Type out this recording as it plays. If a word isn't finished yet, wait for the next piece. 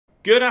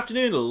Good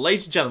afternoon,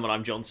 ladies and gentlemen,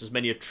 I'm John,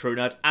 many a true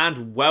nerd,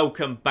 and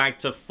welcome back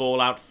to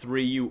Fallout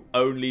 3 You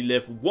Only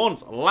Live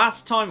Once.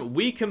 Last time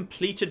we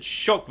completed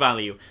Shock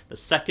Value, the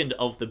second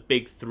of the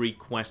big 3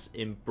 quests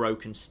in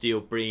Broken Steel,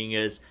 bringing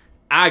us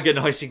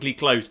agonizingly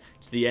close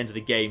to the end of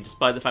the game,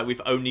 despite the fact we've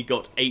only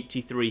got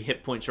 83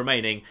 hit points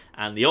remaining,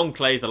 and the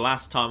Enclave, the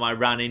last time I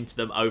ran into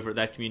them over at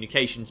their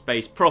communications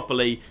base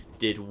properly,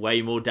 did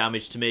way more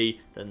damage to me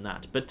than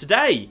that. But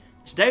today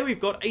we've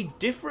got a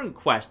different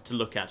quest to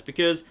look at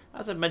because,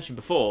 as I've mentioned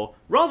before,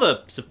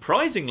 rather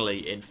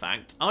surprisingly in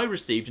fact, I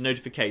received a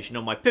notification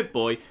on my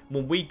Pip-Boy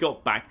when we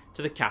got back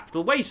to the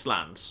Capital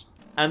Wasteland.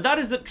 And that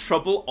is that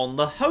trouble on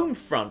the home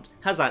front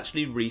has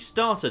actually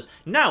restarted.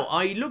 Now,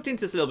 I looked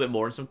into this a little bit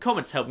more and some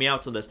comments helped me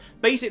out on this.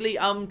 Basically,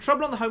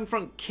 trouble on the home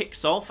front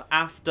kicks off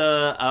after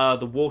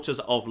the Waters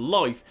of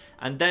Life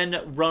and then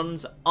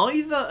runs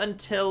either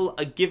until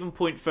a given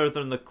point further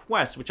in the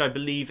quest, which I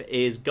believe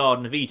is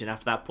Garden of Eden.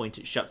 After that point,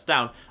 it shuts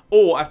down.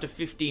 Or after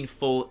 15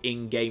 full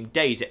in-game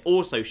days, it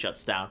also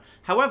shuts down.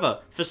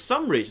 However, for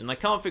some reason, I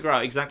can't figure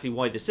out exactly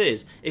why this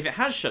is, if it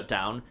has shut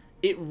down,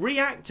 it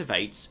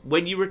reactivates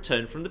when you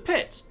return from the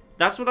pit.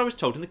 That's what I was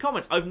told in the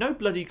comments. I've no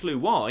bloody clue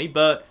why,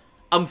 but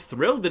I'm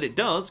thrilled that it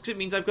does, because it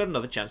means I've got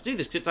another chance to do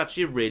this, because it's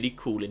actually a really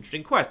cool,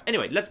 interesting quest.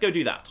 Anyway, let's go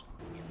do that.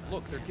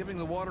 Look, they're giving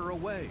the water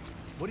away.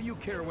 What do you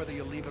care whether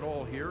you leave it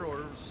all here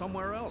or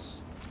somewhere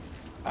else?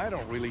 I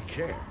don't really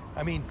care.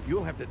 I mean,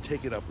 you'll have to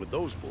take it up with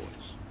those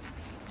boys.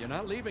 You're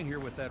not leaving here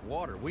with that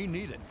water. We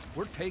need it.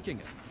 We're taking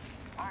it.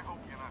 I hope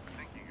you're not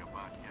thinking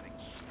about getting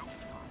stupid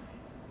on me.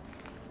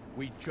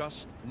 We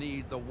just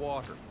need the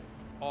water.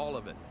 All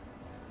of it.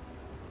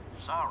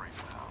 Sorry,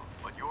 pal,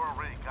 but you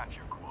already got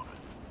your quota.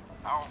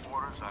 Our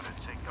orders are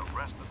to take the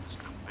rest of this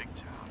to Big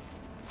Town.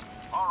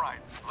 All right,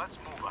 let's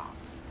move out.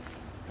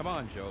 Come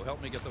on, Joe.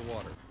 Help me get the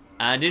water.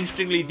 And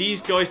interestingly,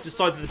 these guys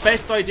decide that the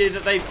best idea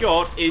that they've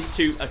got is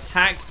to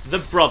attack the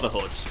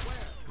Brotherhood.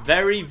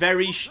 Very,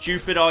 very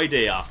stupid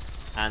idea.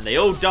 And they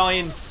all die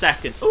in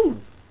seconds. Ooh!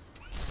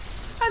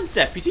 And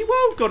Deputy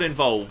World got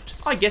involved.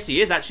 I guess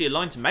he is actually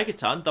aligned to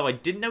Megaton, though I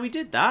didn't know he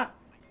did that.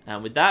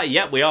 And with that,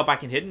 yep, we are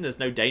back in Hidden. There's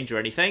no danger or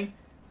anything.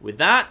 With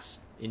that,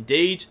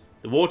 indeed,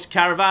 the water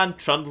caravan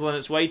trundled on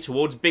its way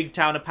towards Big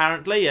Town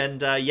apparently.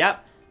 And,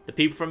 yep, the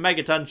people from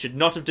Megaton should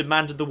not have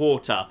demanded the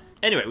water.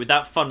 Anyway, with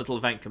that fun little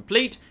event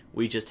complete,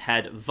 we just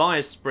head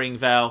via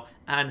Springvale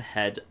and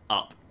head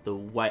up the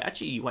way.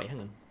 Actually, wait, hang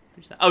on.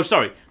 Oh,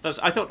 sorry.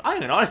 I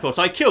thought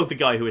I killed the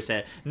guy who was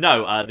here.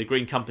 No, the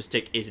green compass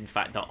tick is in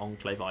fact that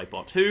Enclave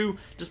Eyebot, who,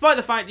 despite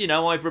the fact, you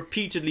know, I've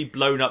repeatedly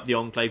blown up the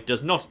Enclave,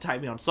 does not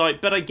attack me on sight,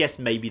 but I guess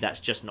maybe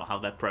that's just not how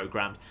they're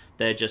programmed.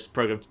 They're just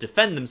programmed to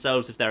defend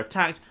themselves if they're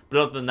attacked, but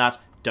other than that,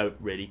 don't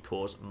really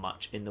cause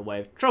much in the way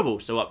of trouble.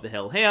 So up the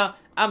hill here,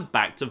 and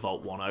back to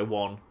Vault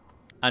 101.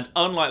 And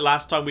unlike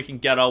last time, we can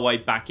get our way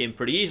back in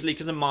pretty easily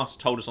because the Martyr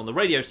told us on the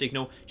radio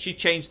signal she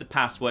changed the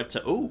password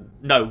to... Ooh,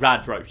 no,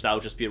 Radroach. That'll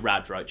just be a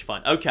Radroach.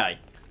 Fine. Okay.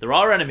 There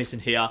are enemies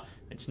in here.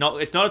 It's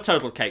not a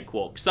total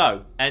cakewalk.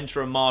 So,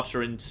 enter a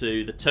Martyr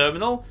into the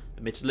terminal.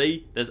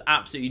 Admittedly, there's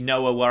absolutely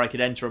nowhere where I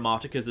could enter a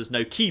Martyr because there's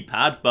no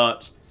keypad,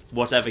 but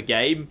whatever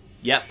game.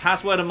 Yep,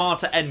 password a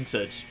Martyr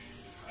entered.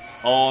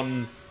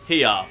 On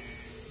here.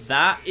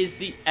 That is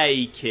the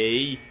A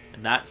key,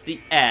 and that's the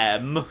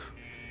M.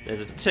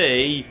 There's a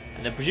T,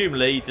 and then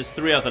presumably there's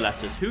 3 other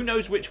letters. Who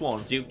knows which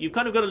ones? You've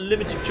kind of got a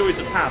limited choice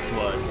of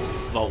passwords.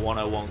 Vault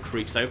 101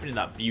 creaks open in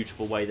that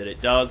beautiful way that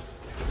it does.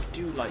 I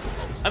do like the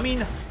vaults. I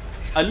mean,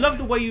 I love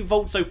the way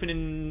vaults open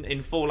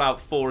in Fallout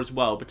 4 as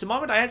well, but to my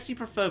mind I actually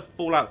prefer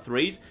Fallout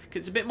 3's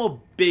because it's a bit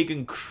more big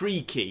and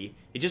creaky.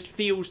 It just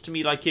feels to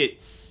me like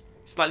it's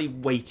slightly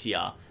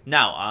weightier.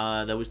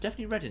 Now, there was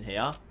definitely red in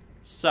here.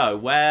 So,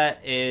 where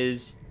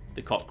is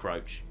the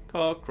cockroach?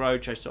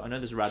 Cockroach, I know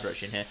there's a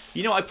Radroach in here.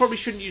 You know, I probably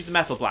shouldn't use the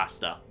Metal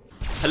Blaster.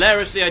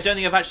 Hilariously, I don't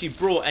think I've actually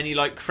brought any,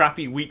 like,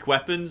 crappy weak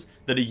weapons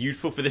that are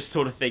useful for this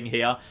sort of thing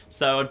here.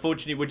 So,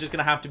 unfortunately, we're just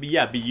going to have to be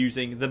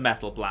using the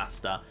Metal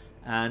Blaster.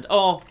 And,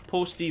 oh,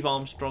 poor Steve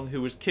Armstrong,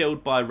 who was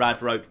killed by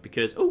Radroach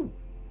because, ooh,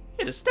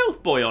 he had a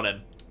stealth boy on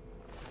him.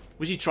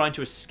 Was he trying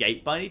to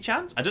escape by any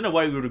chance? I don't know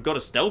where he would have got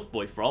a stealth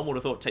boy from. Would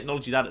have thought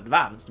technology that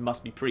advanced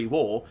must be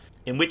pre-war.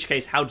 In which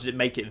case, how did it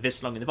make it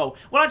this long in the vault?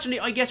 Well, actually,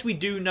 I guess we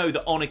do know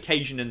that on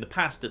occasion in the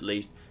past, at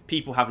least,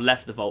 people have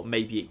left the vault.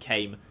 Maybe it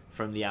came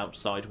from the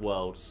outside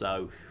world.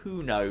 So,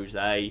 who knows,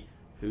 eh?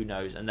 Who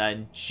knows? And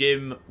then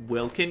Jim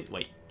Wilkins.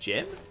 Wait,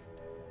 Jim?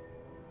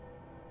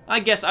 I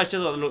guess I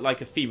still thought it looked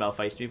like a female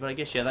face to me, but I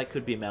guess, yeah, that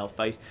could be a male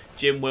face.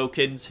 Jim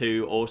Wilkins,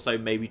 who also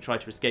maybe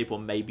tried to escape or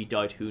maybe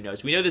died, who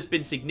knows. We know there's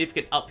been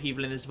significant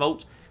upheaval in this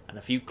vault and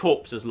a few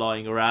corpses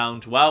lying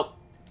around. Well,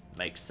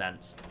 makes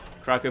sense.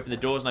 Crack open the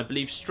doors and I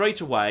believe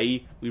straight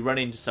away we run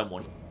into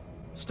someone.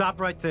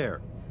 Stop right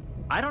there.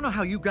 I don't know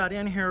how you got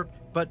in here,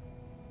 but...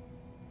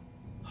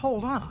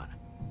 Hold on.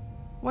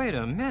 Wait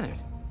a minute.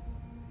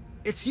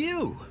 It's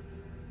you!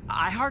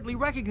 I hardly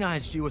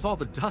recognized you with all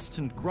the dust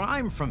and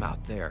grime from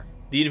out there.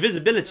 The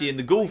invisibility in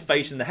the ghoul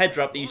face and the head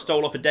wrap that you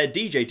stole off a dead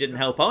DJ didn't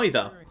help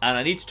either. And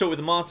I need to talk with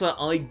the Martyr.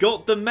 I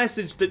got the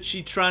message that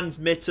she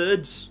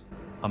transmitted.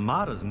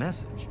 Amada's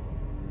message?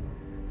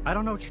 I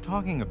don't know what you're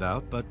talking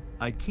about, but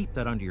I'd keep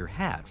that under your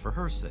hat for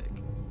her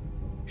sake.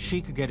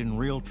 She could get in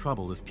real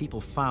trouble if people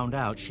found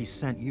out she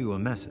sent you a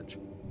message.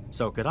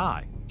 So could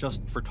I,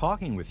 just for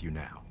talking with you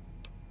now.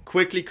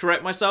 Quickly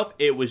correct myself,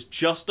 it was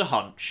just a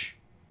hunch.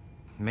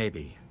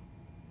 Maybe.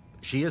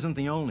 She isn't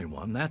the only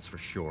one, that's for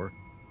sure.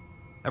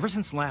 Ever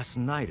since last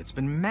night, it's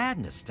been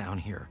madness down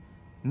here.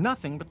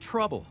 Nothing but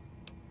trouble.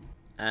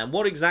 And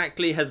what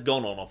exactly has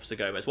gone on, Officer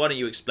Gomez? Why don't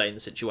you explain the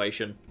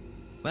situation?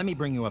 Let me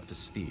bring you up to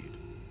speed.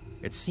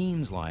 It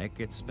seems like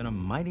it's been a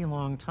mighty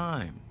long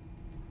time.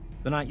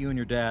 The night you and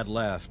your dad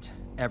left,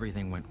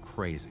 everything went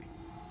crazy.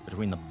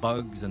 Between the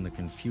bugs and the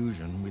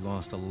confusion, we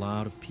lost a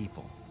lot of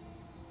people.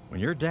 When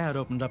your dad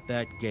opened up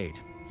that gate,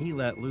 he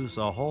let loose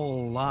a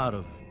whole lot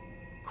of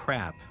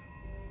crap,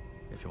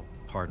 if you'll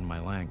pardon my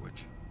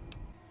language.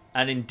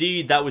 And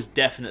indeed, that was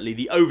definitely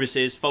the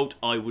Overseer's fault,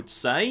 I would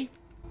say.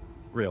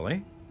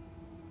 Really?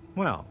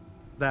 Well,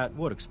 that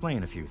would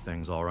explain a few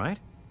things, all right.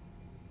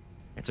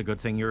 It's a good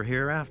thing you're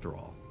here after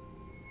all.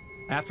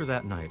 After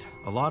that night,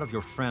 a lot of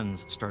your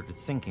friends started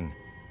thinking,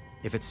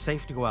 if it's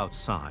safe to go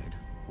outside,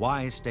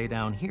 why stay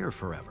down here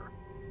forever?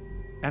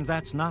 And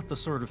that's not the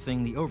sort of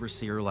thing the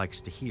Overseer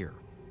likes to hear.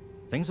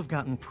 Things have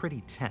gotten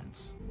pretty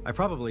tense. I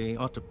probably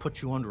ought to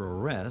put you under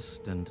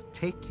arrest and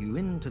take you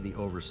into the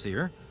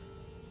Overseer,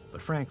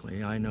 but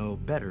frankly, I know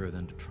better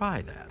than to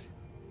try that.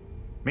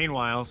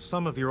 Meanwhile,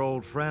 some of your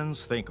old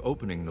friends think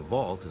opening the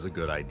vault is a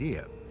good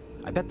idea.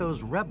 I bet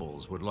those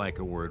rebels would like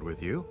a word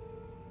with you,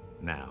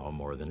 now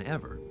more than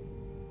ever.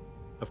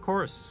 Of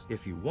course,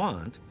 if you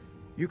want,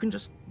 you can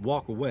just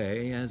walk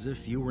away as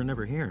if you were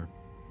never here.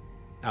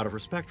 Out of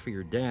respect for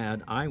your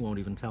dad, I won't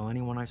even tell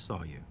anyone I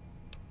saw you.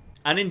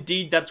 And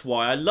indeed, that's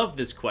why I love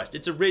this quest.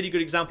 It's a really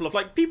good example of,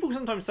 like, people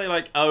sometimes say,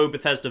 like, oh,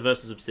 Bethesda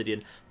versus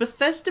Obsidian.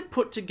 Bethesda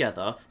put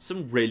together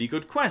some really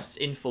good quests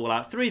in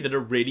Fallout 3 that are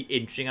really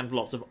interesting and have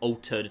lots of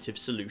alternative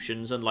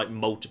solutions and, like,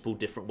 multiple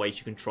different ways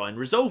you can try and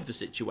resolve the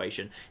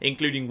situation,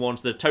 including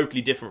ones that are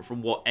totally different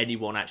from what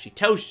anyone actually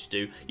tells you to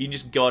do. You can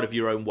just go out of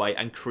your own way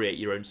and create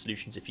your own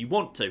solutions if you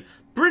want to.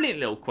 Brilliant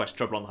little quest,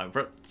 Trouble on the Home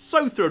Front.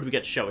 So thrilled we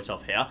get to show it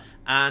off here.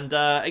 And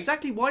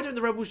exactly why don't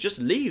the rebels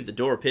just leave? The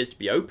door appears to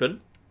be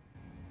open.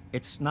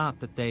 It's not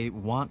that they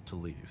want to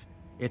leave.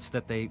 It's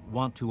that they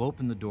want to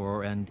open the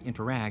door and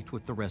interact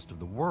with the rest of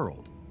the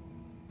world.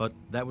 But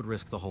that would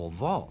risk the whole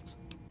vault.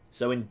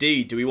 So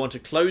indeed, do we want a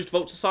closed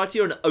Vault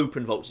Society or an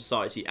open Vault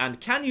Society? And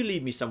can you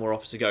lead me somewhere,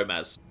 Officer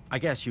Gomez? I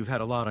guess you've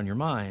had a lot on your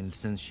mind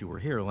since you were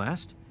here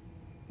last.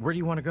 Where do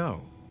you want to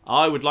go?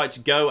 I would like to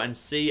go and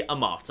see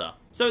Amata.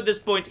 So at this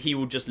point, he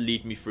will just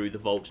lead me through the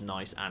vault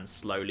nice and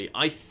slowly.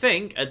 I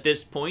think, at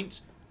this point,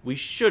 we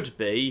should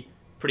be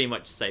pretty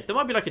much safe. There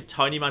might be like a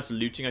tiny amount of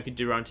looting I could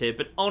do around here,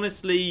 but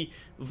honestly,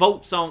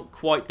 vaults aren't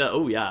quite the...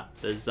 Oh yeah,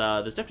 there's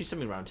definitely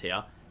something around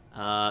here.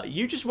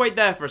 You just wait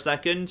there for a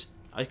second.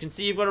 I can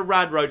see you've got a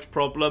rad roach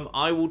problem.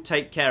 I will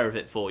take care of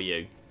it for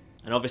you.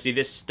 And obviously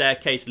this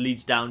staircase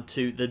leads down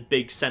to the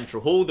big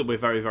central hall that we're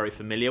very, very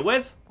familiar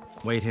with.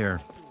 Wait here.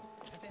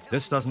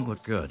 This doesn't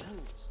look good.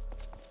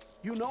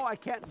 You know I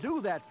can't do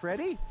that,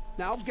 Freddy.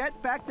 Now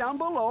get back down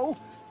below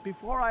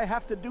before I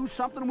have to do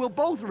something we'll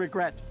both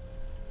regret.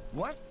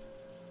 What?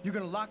 You're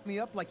gonna lock me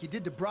up like you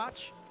did to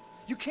Broch?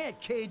 You can't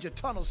cage a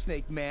tunnel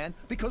snake, man,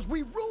 because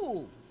we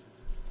rule!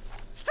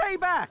 Stay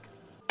back!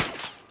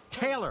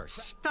 Taylor,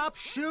 stop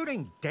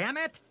shooting, damn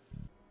it!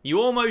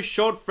 You almost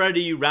shot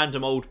Freddy, you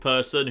random old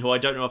person who I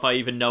don't know if I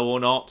even know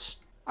or not.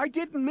 I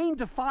didn't mean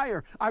to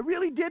fire. I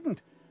really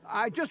didn't.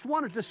 I just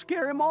wanted to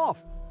scare him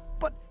off.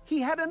 But he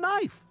had a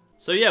knife.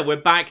 So yeah, we're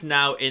back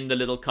now in the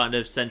little kind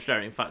of central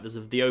area. In fact, there's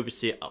the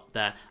Overseer up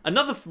there.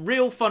 Another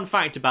real fun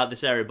fact about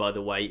this area, by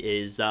the way,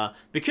 is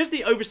because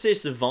the Overseer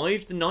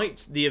survived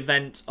the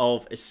event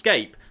of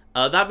escape,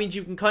 that means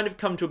you can kind of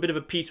come to a bit of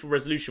a peaceful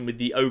resolution with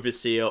the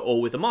Overseer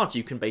or with Amata.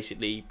 You can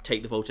basically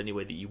take the vault any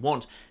way that you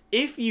want.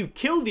 If you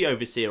kill the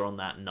Overseer on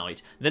that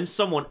night, then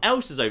someone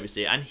else is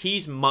Overseer, and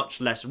he's much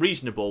less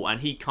reasonable,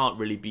 and he can't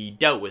really be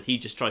dealt with. He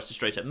just tries to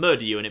straight up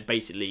murder you, and it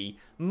basically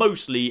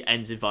mostly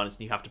ends in violence,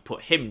 and you have to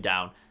put him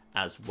down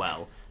as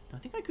well. I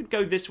think I could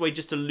go this way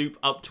just to loop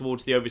up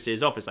towards the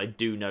Overseer's office. I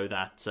do know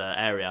that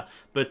area.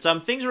 But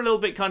things are a little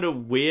bit kind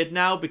of weird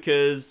now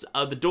because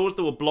the doors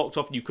that were blocked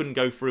off and you couldn't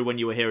go through when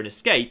you were here in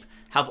Escape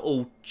have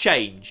all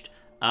changed.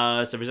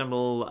 So, for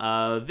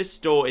example, this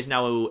door is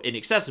now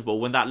inaccessible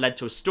when that led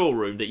to a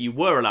storeroom that you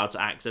were allowed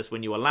to access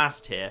when you were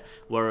last here.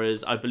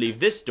 Whereas I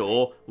believe this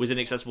door was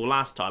inaccessible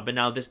last time, but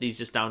now this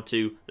leads us down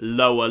to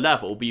lower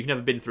level, but you've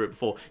never been through it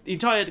before. The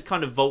entire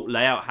kind of vault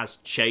layout has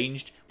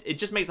changed. It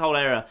just makes the whole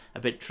area a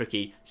bit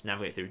tricky to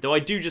navigate through. Though I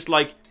do just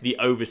like the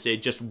Overseer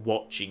just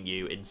watching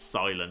you in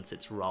silence.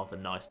 It's rather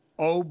nice.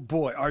 Oh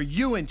boy, are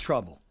you in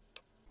trouble?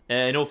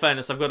 In all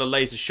fairness, I've got a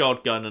laser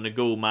shotgun and a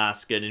ghoul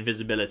mask and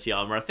invisibility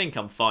armor. I think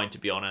I'm fine, to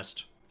be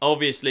honest.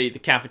 Obviously, the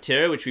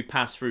cafeteria, which we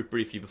passed through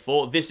briefly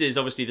before. This is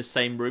obviously the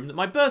same room that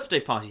my birthday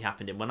party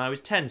happened in when I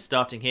was 10,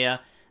 starting here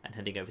and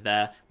heading over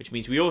there. Which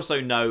means we also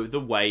know the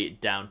way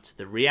down to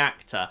the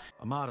reactor.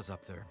 Amata's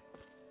up there,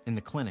 in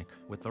the clinic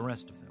with the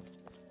rest of them.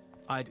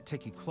 I'd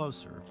take you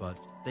closer, but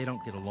they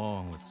don't get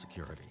along with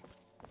security.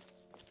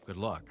 Good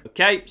luck.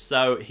 Okay,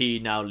 so he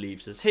now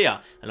leaves us here.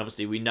 And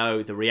obviously we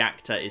know the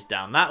reactor is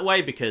down that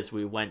way because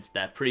we went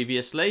there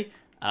previously.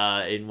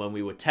 When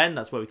we were 10,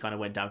 that's where we kind of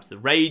went down to the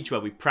Rage,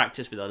 where we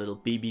practiced with our little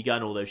BB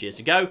gun all those years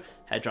ago.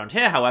 Head round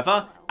here,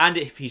 however, and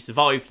if he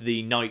survived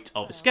the night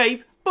of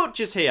escape, Butch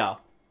is here.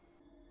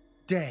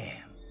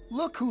 Damn,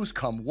 look who's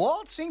come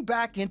waltzing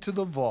back into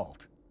the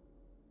vault.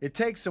 It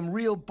takes some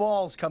real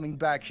balls coming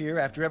back here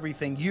after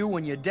everything you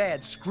and your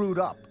dad screwed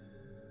up.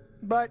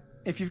 But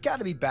if you've got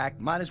to be back,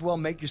 might as well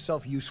make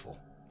yourself useful.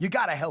 You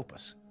gotta help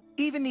us.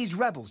 Even these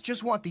rebels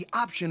just want the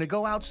option to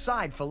go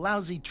outside for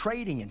lousy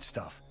trading and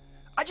stuff.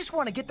 I just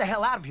want to get the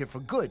hell out of here for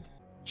good.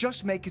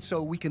 Just make it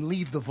so we can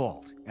leave the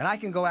vault, and I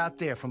can go out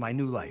there for my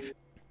new life.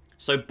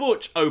 So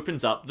Butch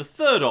opens up the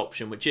third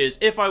option, which is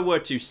if I were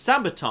to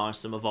sabotage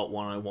some of Vault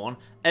 101,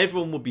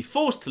 everyone would be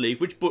forced to leave,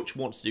 which Butch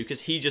wants to do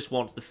because he just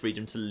wants the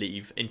freedom to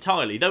leave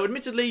entirely. Though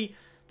admittedly,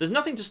 there's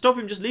nothing to stop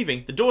him just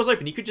leaving. The door's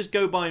open, he could just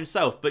go by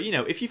himself. But you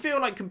know, if you feel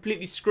like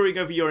completely screwing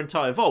over your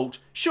entire vault,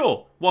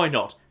 sure, why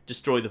not?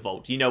 Destroy the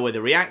vault. You know where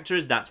the reactor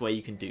is, that's where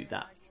you can do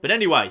that. But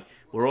anyway,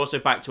 we're also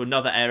back to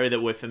another area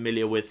that we're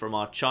familiar with from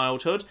our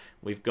childhood.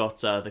 We've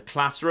got the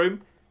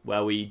classroom,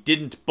 where we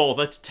didn't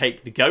bother to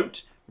take the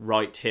goat.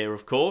 Right here,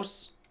 of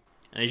course.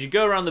 And as you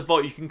go around the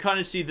vault, you can kind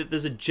of see that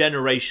there's a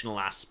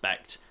generational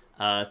aspect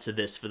to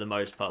this for the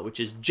most part, which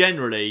is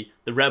generally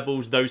the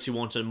rebels, those who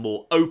want a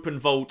more open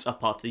vault, are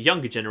part of the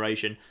younger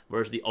generation,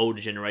 whereas the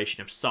older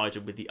generation have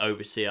sided with the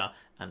Overseer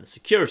and the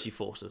security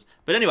forces.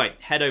 But anyway,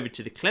 head over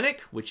to the clinic,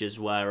 which is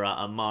where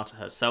Marta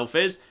herself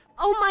is.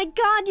 Oh my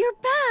god, you're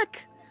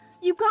back!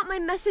 You got my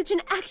message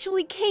and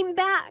actually came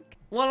back!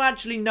 Well,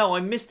 actually, no, I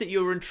missed that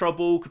you were in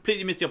trouble,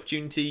 completely missed the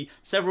opportunity.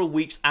 Several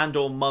weeks and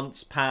or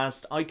months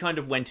passed. I kind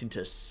of went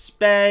into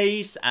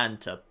space and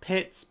to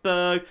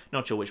Pittsburgh.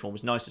 Not sure which one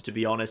was nicest, to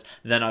be honest.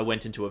 Then I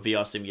went into a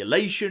VR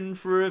simulation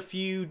for a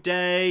few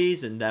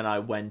days, and then I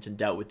went and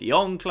dealt with the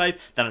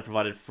Enclave. Then I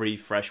provided free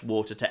fresh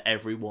water to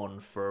everyone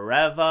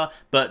forever.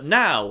 But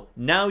now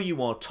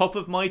you are top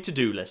of my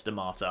to-do list,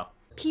 Amata.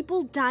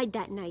 People died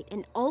that night,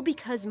 and all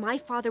because my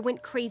father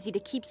went crazy to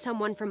keep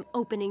someone from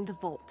opening the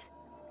vault.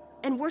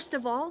 And worst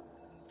of all,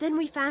 then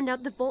we found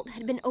out the vault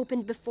had been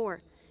opened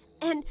before.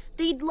 And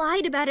they'd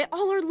lied about it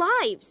all our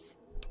lives.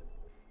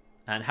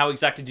 And how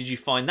exactly did you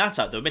find that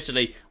out? Though,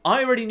 admittedly,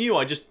 I already knew,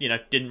 I just,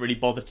 didn't really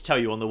bother to tell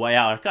you on the way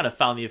out. I kind of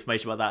found the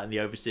information about that in the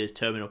Overseer's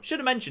terminal. Should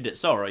have mentioned it,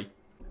 sorry.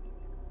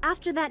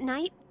 After that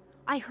night,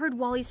 I heard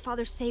Wally's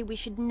father say we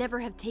should never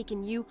have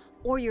taken you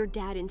or your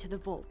dad into the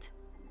vault.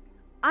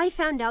 I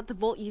found out the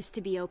vault used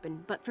to be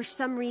open, but for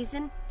some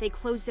reason, they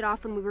closed it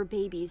off when we were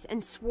babies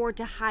and swore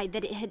to hide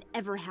that it had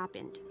ever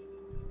happened.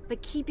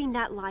 But keeping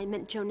that lie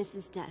meant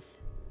Jonas's death.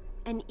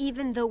 And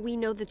even though we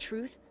know the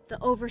truth, the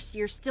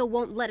Overseer still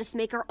won't let us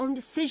make our own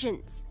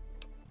decisions.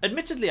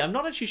 Admittedly, I'm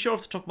not actually sure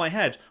off the top of my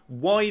head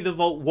why the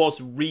vault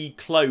was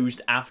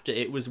reclosed after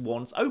it was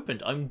once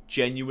opened. I'm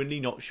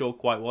genuinely not sure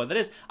quite why that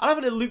is. I'll have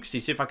a little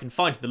look-see, see if I can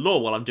find the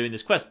lore while I'm doing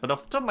this quest, but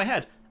off the top of my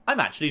head, I'm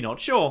actually not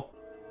sure.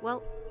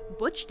 Well,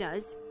 Butch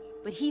does,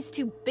 but he's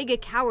too big a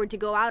coward to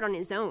go out on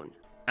his own.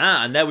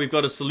 Ah, and there we've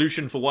got a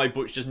solution for why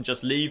Butch doesn't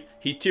just leave.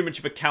 He's too much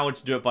of a coward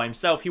to do it by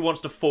himself. He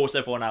wants to force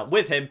everyone out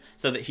with him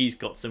so that he's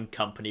got some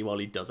company while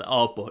he does it.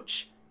 Oh,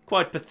 Butch.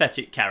 Quite a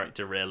pathetic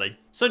character, really.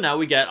 So now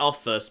we get our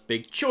first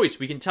big choice.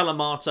 We can tell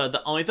Amata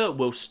that either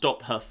we'll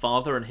stop her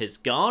father and his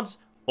guards,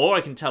 or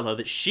I can tell her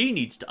that she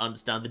needs to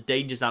understand the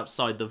dangers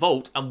outside the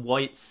vault and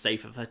why it's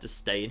safer for her to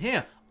stay in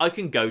here. I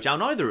can go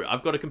down either route.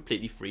 I've got a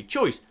completely free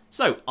choice.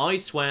 So, I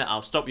swear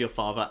I'll stop your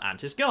father and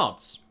his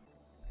guards.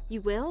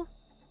 You will?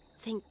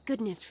 Thank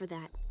goodness for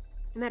that.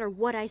 No matter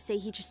what I say,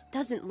 he just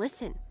doesn't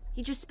listen.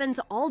 He just spends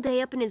all day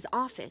up in his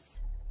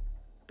office.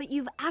 But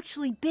you've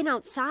actually been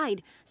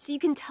outside, so you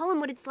can tell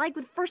him what it's like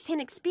with first-hand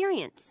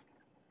experience.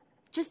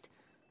 Just,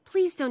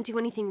 please don't do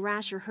anything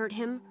rash or hurt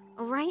him,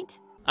 alright?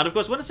 And of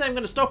course, when I say I'm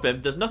going to stop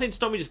him, there's nothing to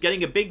stop me just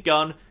getting a big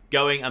gun,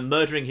 going and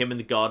murdering him and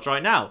the guards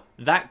right now.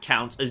 That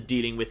counts as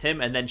dealing with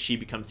him, and then she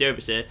becomes the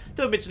Overseer,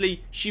 though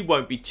admittedly, she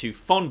won't be too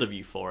fond of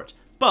you for it.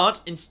 But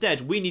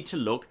instead, we need to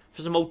look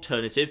for some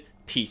alternative,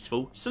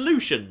 peaceful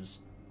solutions.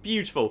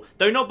 Beautiful.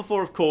 Though not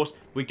before, of course,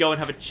 we go and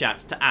have a chat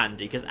to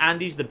Andy, because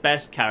Andy's the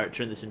best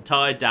character in this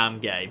entire damn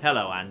game.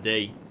 Hello,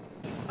 Andy.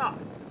 Ah,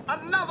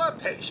 another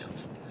patient.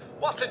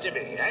 What's it to be,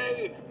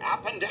 eh?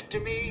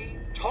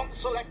 Appendectomy?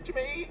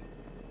 Tonsillectomy?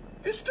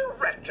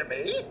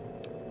 Hysterectomy?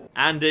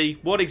 Andy,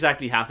 what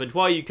exactly happened?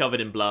 Why are you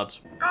covered in blood?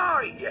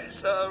 Ah,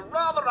 yes, a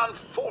rather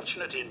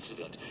unfortunate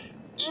incident.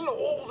 In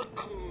all the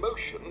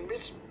commotion,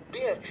 Miss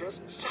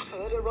Beatrice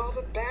suffered a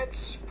rather bad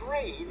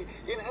sprain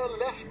in her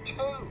left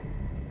toe.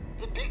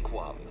 The big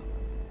one.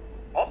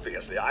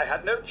 Obviously, I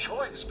had no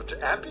choice but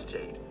to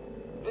amputate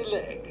the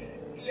leg.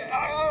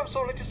 Yeah, I'm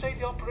sorry to say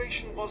the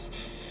operation was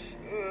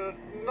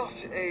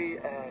not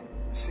a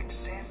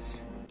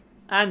success.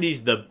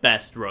 Andy's the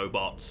best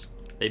robot.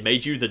 They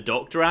made you the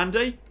doctor,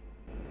 Andy?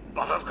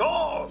 But of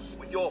course,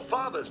 with your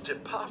father's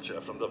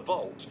departure from the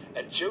vault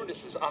and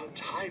Jonas's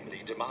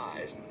untimely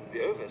demise,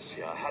 The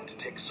Overseer had to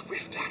take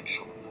swift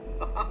action.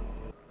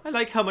 I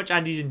like how much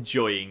Andy's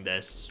enjoying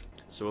this.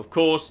 So, of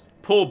course,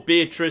 poor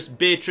Beatrice,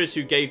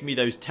 who gave me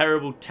those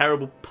terrible,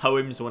 terrible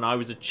poems when I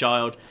was a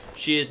child,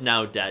 she is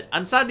now dead.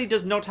 And sadly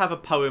does not have a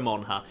poem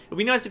on her. It would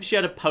be nice if she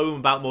had a poem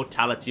about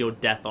mortality or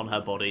death on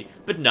her body,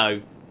 but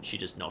no, she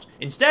does not.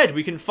 Instead,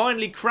 we can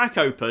finally crack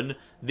open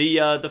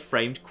the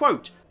framed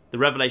quote. The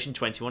Revelation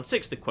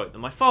 21:6, the quote that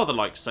my father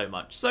likes so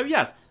much. So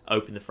yes,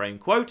 open the framed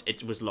quote.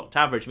 It was locked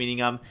average,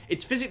 meaning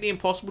it's physically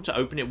impossible to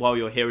open it while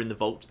you're here in the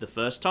vault the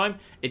first time.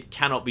 It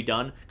cannot be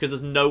done because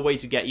there's no way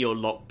to get your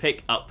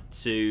lockpick up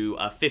to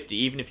 50.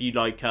 Even if you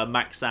like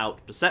max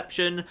out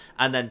perception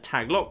and then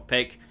tag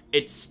lockpick,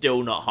 it's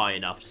still not high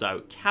enough.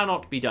 So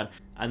cannot be done.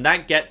 And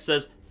that gets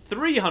us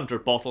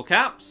 300 bottle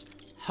caps,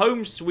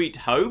 home sweet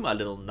home, a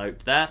little note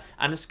there,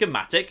 and a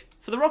schematic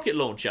for the rocket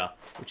launcher,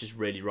 which is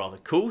really rather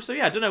cool. So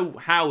yeah, I don't know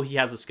how he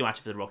has a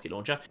schematic for the rocket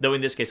launcher, though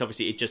in this case,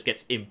 obviously, it just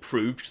gets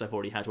improved because I've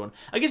already had one.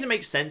 I guess it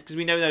makes sense because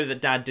we know that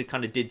Dad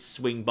did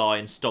swing by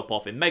and stop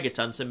off in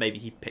Megaton, so maybe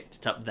he picked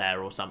it up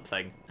there or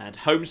something. And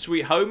Home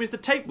Sweet Home is the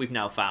tape we've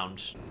now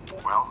found.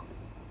 Well,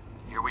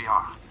 here we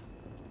are,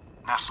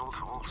 nestled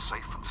all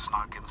safe and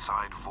snug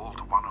inside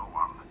Vault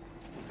 101.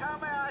 How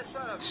may I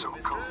serve It's so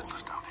cold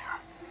down here.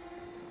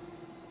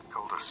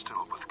 Colder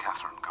still with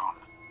Catherine gone.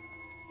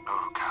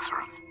 Oh,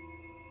 Catherine.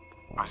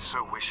 I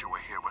so wish you were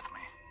here with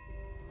me.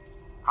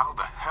 How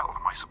the hell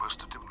am I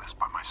supposed to do this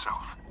by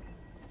myself?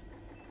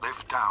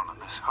 Live down in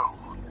this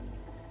hole.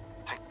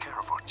 Take care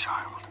of our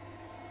child.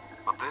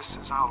 But this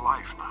is our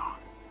life now.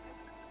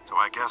 So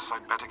I guess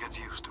I'd better get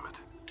used to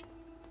it.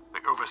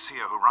 The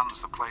Overseer who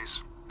runs the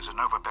place is an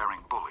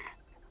overbearing bully.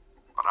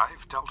 But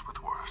I've dealt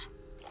with worse.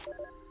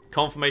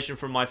 Confirmation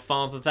from my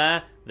father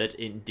there that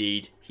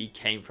indeed he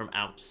came from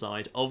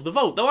outside of the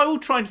vault. Though I will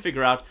try and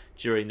figure out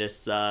during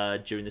this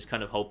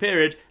kind of whole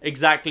period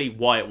exactly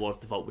why it was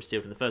the vault was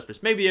sealed in the first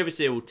place. Maybe the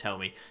Overseer will tell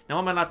me. Now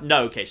I'm allowed.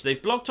 No, okay, so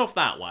they've blocked off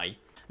that way.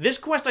 This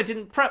quest I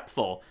didn't prep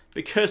for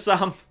because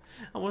I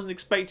wasn't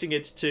expecting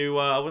it to.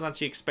 I wasn't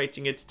actually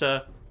expecting it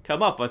to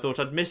come up. I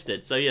thought I'd missed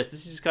it. So yes,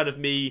 this is just kind of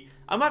me.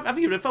 I'm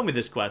having a bit of fun with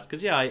this quest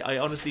because yeah, I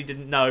honestly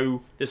didn't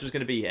know this was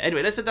going to be here.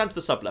 Anyway, let's head down to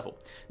the sub-level.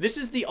 This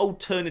is the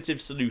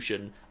alternative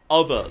solution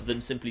other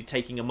than simply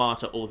taking a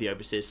martyr or the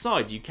Overseer's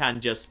side. You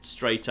can just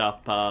straight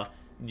up,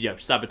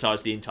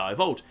 sabotage the entire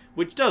vault,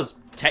 which does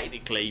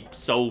technically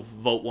solve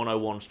Vault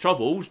 101's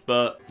troubles,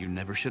 but... You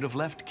never should have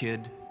left,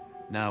 kid.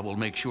 Now we'll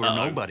make sure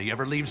nobody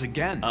ever leaves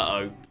again.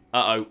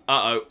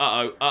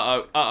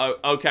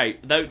 Okay,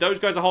 those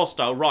guys are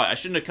hostile. Right, I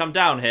shouldn't have come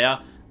down here.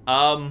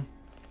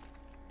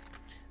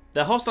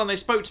 They're hostile and they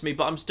spoke to me,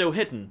 but I'm still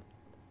hidden.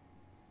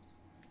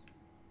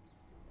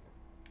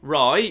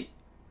 Right.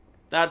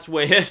 That's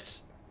weird.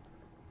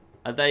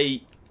 Are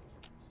they...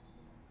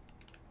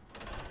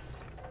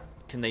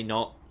 Can they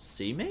not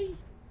see me?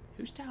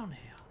 Who's down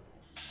here?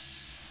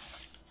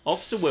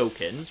 Officer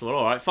Wilkins. Well,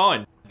 alright,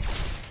 fine.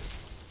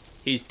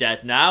 He's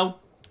dead now.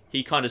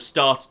 He kind of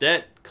started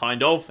it.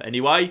 Kind of,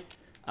 anyway.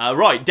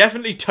 Right,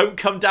 definitely don't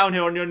come down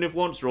here on your Live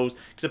Once rules,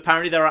 because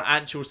apparently there are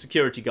actual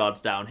security guards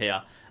down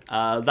here.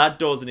 That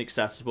door's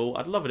inaccessible.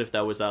 I'd love it if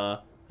there was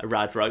a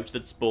rad roach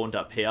that spawned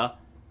up here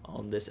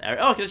on this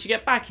area. Oh, I can actually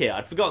get back here.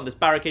 I'd forgotten this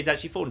barricade's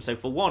actually fallen, so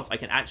for once I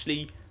can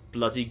actually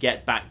bloody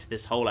get back to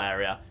this whole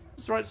area. Is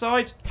this the right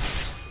side?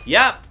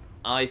 Yep,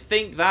 I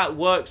think that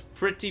works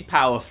pretty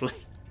powerfully.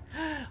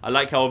 I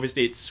like how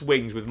obviously it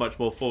swings with much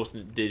more force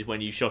than it did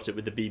when you shot it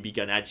with the BB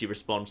gun. It actually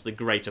responds to the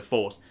greater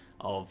force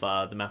of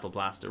the metal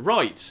blaster.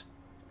 Right.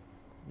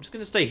 I'm just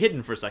going to stay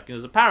hidden for a second,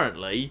 as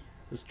apparently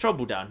there's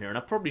trouble down here, and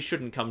I probably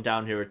shouldn't come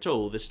down here at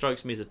all. This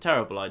strikes me as a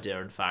terrible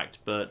idea, in fact,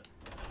 but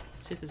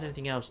let's see if there's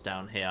anything else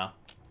down here.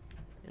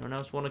 Anyone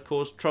else want to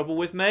cause trouble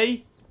with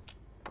me?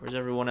 Or is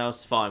everyone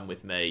else fine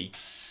with me?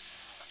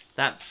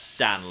 That's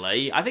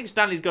Stanley. I think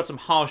Stanley's got some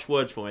harsh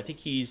words for me. I think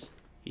he's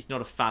not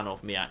a fan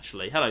of me,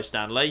 actually. Hello,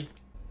 Stanley.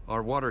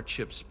 Our water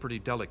chip's pretty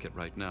delicate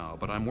right now,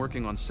 but I'm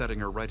working on setting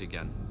her right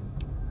again.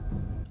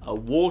 A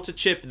water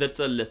chip that's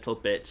a little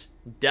bit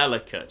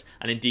delicate.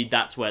 And indeed,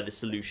 that's where the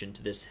solution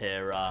to this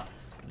here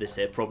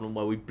problem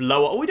where we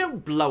blow up... Oh, we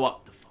don't blow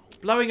up the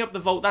vault. Blowing up the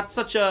vault, that's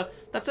such a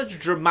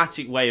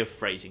dramatic way of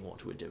phrasing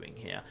what we're doing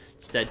here.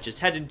 Instead, just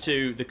head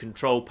into the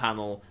control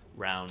panel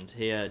round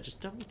here.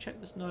 Just double check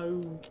there's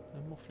no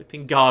more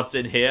flipping guards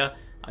in here.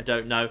 I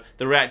don't know.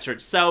 The reactor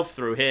itself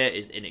through here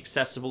is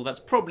inaccessible. That's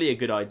probably a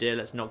good idea.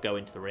 Let's not go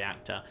into the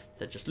reactor.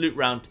 Instead, just loop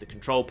round to the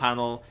control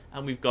panel,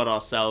 and we've got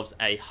ourselves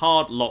a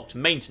hard-locked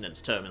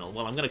maintenance terminal.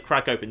 Well, I'm going to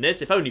crack open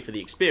this, if only for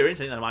the experience.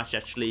 I think that might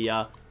actually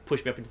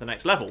push me up into the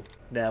next level.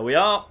 There we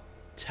are.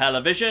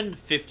 Television.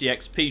 50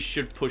 XP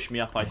should push me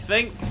up, I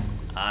think.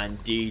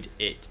 Indeed,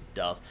 it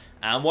does.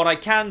 And what I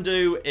can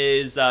do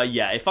is,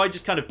 if I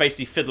just kind of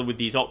basically fiddle with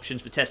these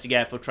options for testing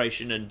air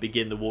filtration and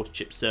begin the water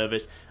chip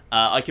service,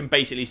 I can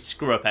basically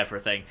screw up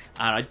everything.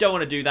 And I don't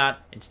want to do that.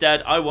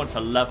 Instead, I want to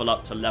level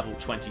up to level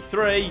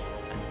 23.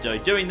 And by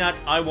doing that,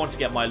 I want to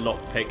get my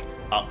lockpick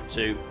up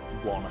to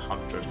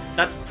 100.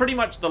 That's pretty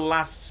much the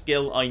last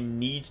skill I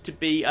need to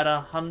be at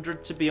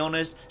 100, to be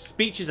honest.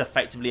 Speech is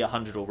effectively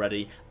 100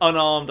 already.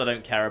 Unarmed, I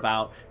don't care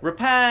about.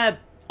 Repair,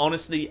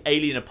 honestly,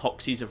 alien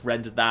epoxies have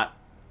rendered that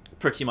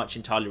pretty much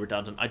entirely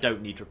redundant. I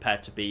don't need repair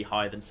to be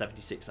higher than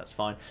 76, that's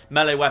fine.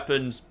 Melee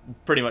weapons,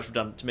 pretty much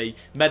redundant to me.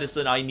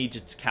 Medicine, I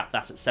needed to cap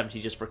that at 70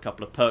 just for a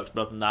couple of perks,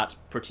 but other than that,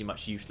 pretty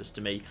much useless to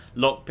me.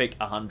 Lockpick,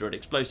 100.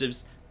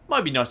 Explosives,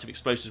 might be nice if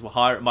explosives were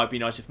higher. It might be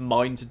nice if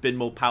mines had been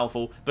more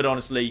powerful, but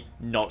honestly,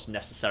 not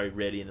necessary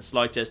really in the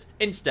slightest.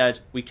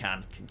 Instead, we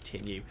can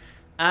continue.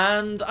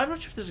 And I'm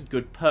not sure if there's a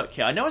good perk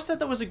here. I know I said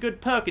there was a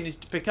good perk I needed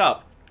to pick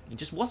up. It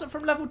just wasn't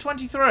from level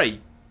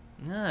 23.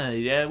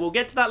 Yeah, we'll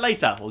get to that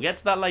later.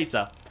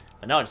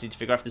 But now I just need to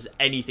figure out if there's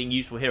anything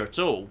useful here at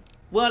all.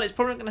 Well, it's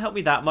probably not going to help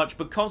me that much,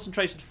 but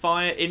concentrated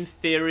fire, in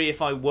theory, if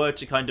I were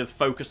to kind of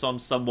focus on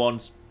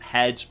someone's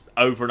head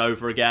over and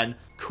over again,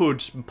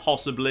 could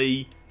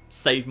possibly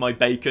save my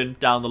bacon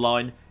down the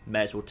line.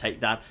 May as well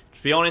take that.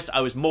 To be honest, I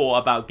was more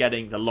about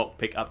getting the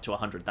lockpick up to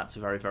 100. That's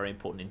very, very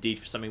important indeed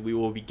for something we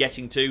will be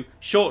getting to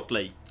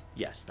shortly.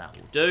 Yes, that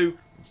will do.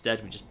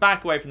 Instead, we just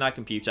back away from that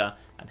computer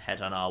and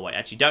head on our way.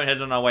 Actually, don't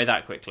head on our way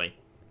that quickly.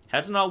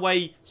 Head on our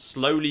way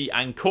slowly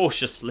and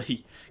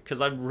cautiously, because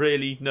I'm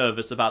really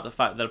nervous about the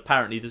fact that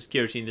apparently the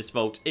security in this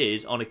vault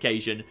is, on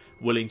occasion,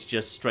 willing to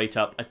just straight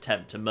up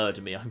attempt to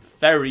murder me. I'm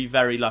very,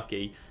 very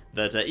lucky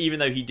that even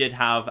though he did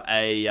have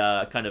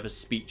a kind of a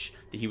speech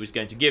that he was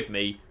going to give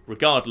me,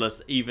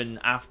 regardless, even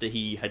after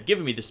he had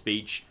given me the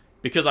speech,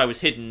 because I was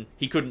hidden,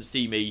 he couldn't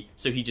see me,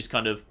 so he just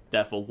kind of,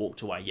 therefore,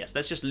 walked away. Yes,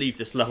 let's just leave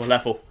this lower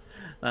level.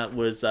 That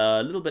was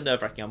a little bit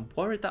nerve-wracking. I'm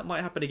worried that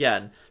might happen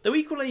again. Though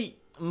equally,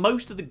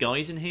 most of the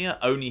guys in here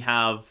only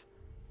have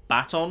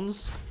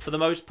batons for the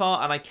most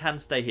part, and I can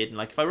stay hidden.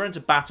 Like, if I run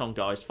into baton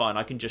guys, fine,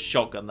 I can just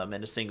shotgun them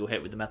in a single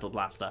hit with the metal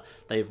blaster.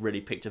 They've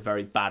really picked a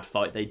very bad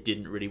fight they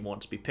didn't really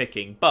want to be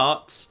picking,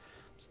 but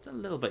I'm still a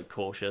little bit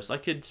cautious. I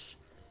could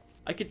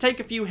take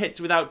a few hits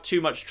without too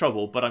much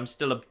trouble, but I'm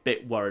still a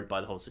bit worried by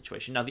the whole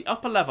situation. Now, the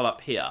upper level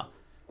up here,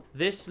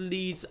 this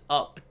leads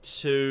up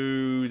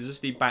to... Does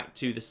this lead back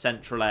to the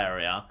central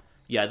area?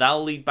 Yeah,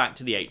 that'll lead back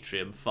to the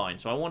atrium. Fine.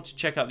 So I want to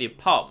check out the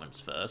apartments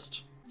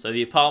first. So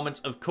the apartments,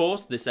 of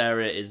course, this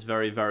area is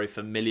very, very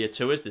familiar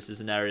to us. This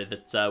is an area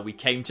that we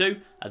came to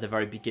at the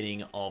very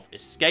beginning of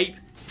Escape,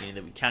 meaning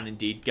that we can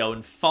indeed go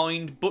and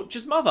find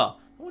Butcher's mother.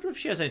 I wonder if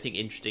she has anything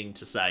interesting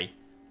to say.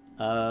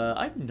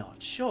 I'm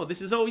not sure.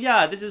 This is all...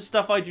 Yeah, this is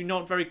stuff I do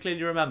not very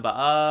clearly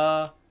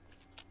remember.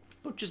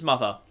 Butcher's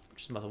mother.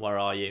 Butcher's mother, where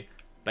are you?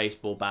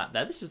 Baseball bat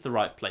there. This is the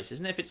right place,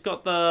 isn't it? If it's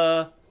got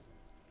the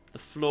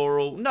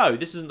floral... No,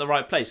 this isn't the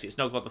right place. It's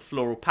not got the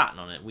floral pattern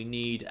on it. We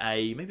need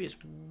a... Maybe it's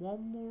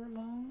one more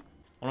along?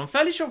 Well, I'm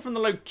fairly sure from the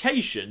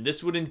location,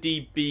 this would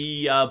indeed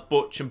be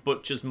Butch and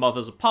Butcher's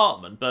mother's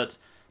apartment, but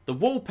the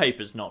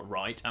wallpaper's not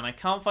right, and I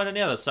can't find any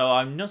other, so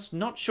I'm just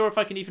not sure if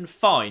I can even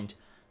find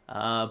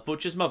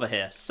Butcher's mother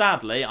here.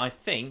 Sadly, I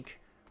think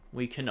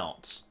we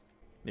cannot.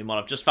 Meanwhile,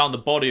 I've just found the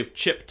body of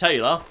Chip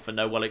Taylor, for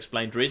no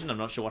well-explained reason. I'm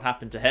not sure what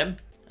happened to him.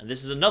 And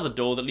this is another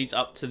door that leads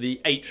up to the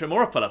atrium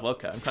or upper level.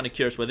 Okay, I'm kind of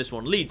curious where this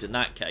one leads in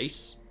that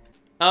case.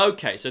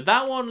 Okay, so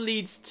that one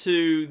leads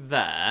to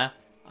there.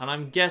 And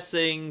I'm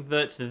guessing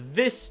that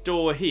this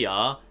door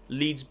here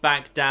leads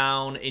back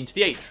down into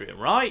the atrium,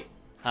 right?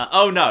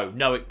 Oh, no.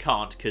 No, it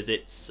can't, because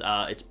it's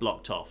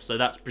blocked off. So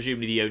that's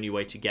presumably the only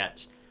way to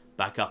get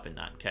back up in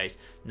that case.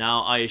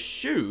 Now, I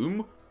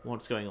assume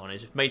what's going on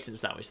is if maintenance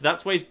that way. So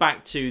that's ways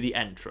back to the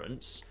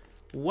entrance.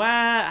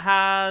 Where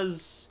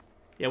has...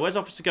 Yeah, where's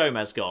Officer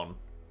Gomez gone?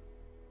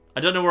 I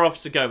don't know where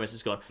Officer Gomez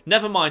has gone.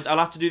 Never mind, I'll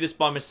have to do this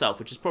by myself,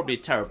 which is probably a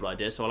terrible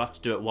idea, so I'll have to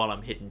do it while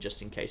I'm hidden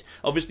just in case.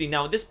 Obviously,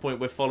 now at this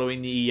point, we're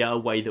following the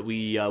way that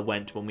we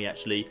went when we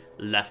actually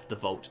left the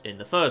vault in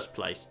the first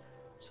place.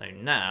 So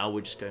now,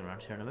 we're just going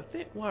around here, and I'm a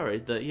bit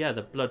worried that, yeah,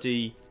 the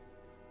bloody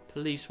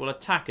police will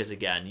attack us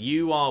again.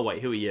 You are...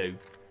 Wait, who are you?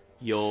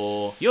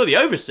 You're the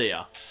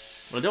Overseer.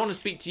 Well, I don't want to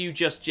speak to you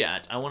just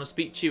yet. I want to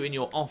speak to you in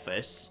your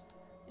office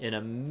in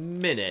a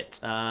minute.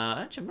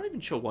 Actually, I'm not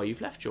even sure why you've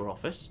left your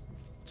office.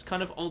 It's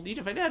kind of old.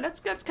 Yeah, let's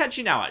catch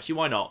you now, actually.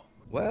 Why not?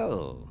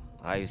 Well,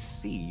 I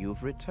see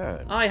you've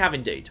returned. I have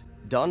indeed.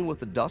 Done with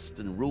the dust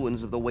and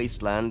ruins of the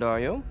wasteland, are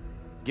you?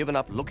 Given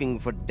up looking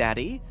for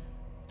Daddy?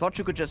 Thought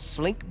you could just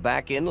slink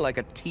back in like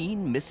a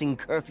teen missing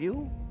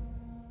curfew?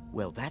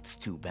 Well, that's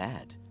too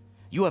bad.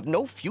 You have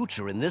no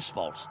future in this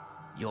vault.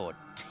 You're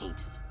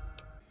tainted.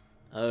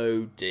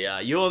 Oh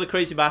dear. You're the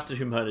crazy bastard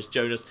who murders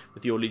Jonas.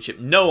 With your leadership,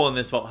 no one in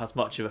this vault has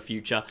much of a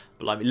future.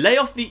 Blimey. Lay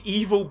off the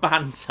evil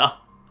banter.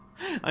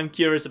 I'm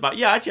curious about...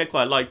 Yeah, actually, I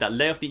quite like that.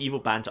 Lay off the evil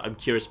banter. I'm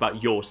curious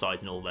about your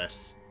side in all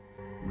this.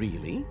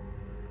 Really?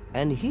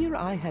 And here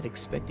I had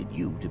expected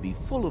you to be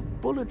full of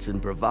bullets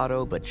and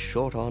bravado, but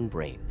short on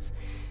brains.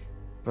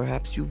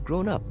 Perhaps you've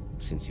grown up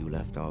since you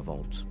left our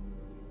vault.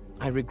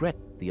 I regret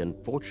the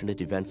unfortunate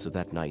events of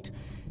that night,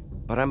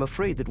 but I'm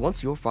afraid that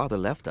once your father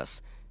left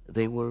us,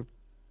 they were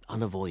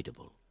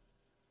unavoidable.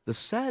 The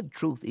sad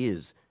truth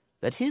is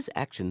that his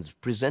actions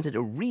presented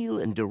a real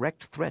and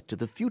direct threat to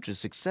the future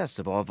success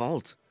of our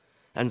vault.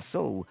 and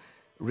so,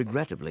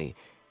 regrettably,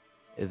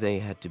 they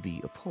had to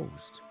be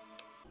opposed.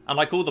 And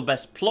like all the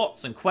best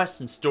plots and quests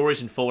and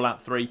stories in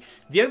Fallout 3,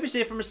 the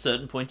Overseer from a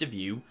certain point of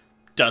view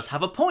does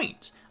have a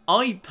point.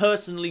 I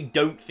personally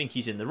don't think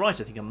he's in the right.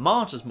 I think a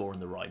martyr's more in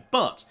the right,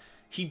 but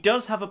he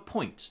does have a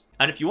point.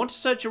 And if you want to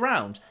search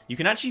around, you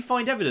can actually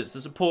find evidence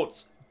that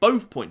supports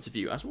both points of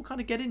view, as we'll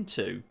kind of get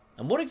into.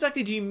 And what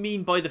exactly do you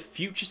mean by the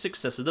future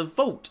success of the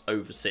Vault,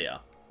 Overseer?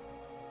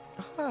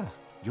 Ah,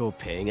 you're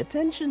paying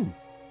attention.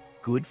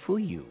 Good for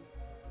you.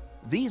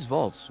 These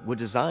vaults were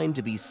designed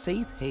to be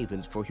safe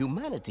havens for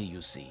humanity,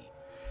 you see.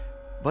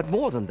 But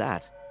more than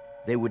that,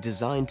 they were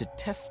designed to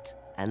test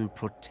and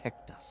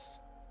protect us.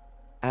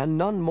 And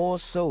none more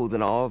so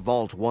than our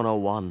Vault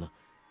 101.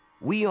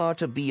 We are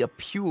to be a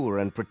pure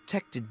and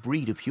protected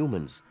breed of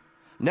humans,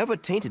 never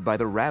tainted by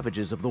the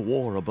ravages of the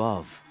war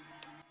above.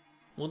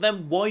 Well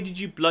then, why did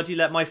you bloody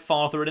let my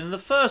father in the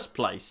first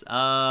place?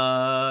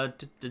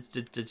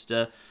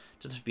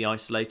 Just be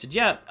isolated.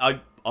 Yeah,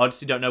 I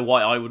honestly don't know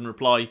why I wouldn't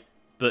reply,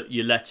 but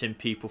you let in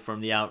people from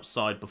the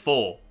outside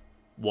before.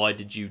 Why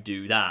did you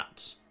do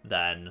that,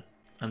 then?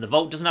 And the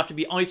Vault doesn't have to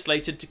be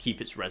isolated to keep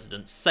its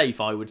residents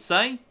safe, I would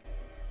say.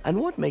 And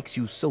what makes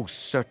you so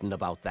certain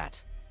about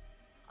that?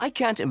 I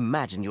can't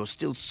imagine you're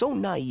still so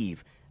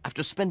naive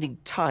after spending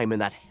time in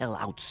that hell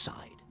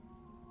outside.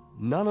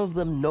 None of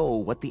them know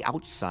what the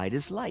outside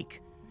is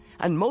like,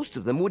 and most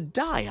of them would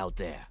die out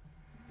there.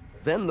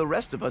 Then the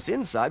rest of us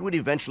inside would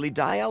eventually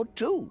die out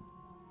too.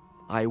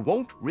 I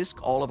won't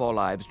risk all of our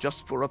lives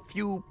just for a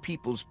few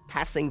people's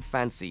passing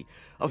fancy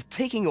of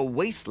taking a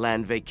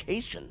wasteland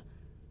vacation.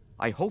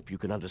 I hope you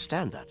can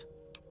understand that.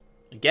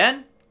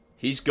 Again,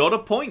 he's got a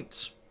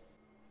point.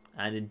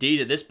 And indeed,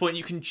 at this point,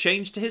 you can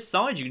change to his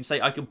side. You can say,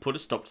 I can put a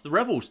stop to the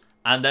rebels.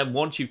 And then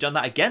once you've done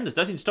that again, there's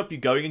nothing to stop you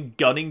going and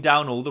gunning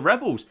down all the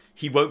rebels.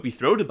 He won't be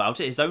thrilled about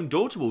it. His own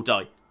daughter will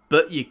die.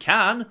 But you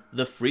can.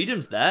 The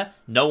freedom's there.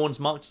 No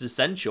one's marked as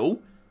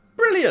essential.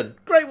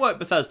 Brilliant. Great work,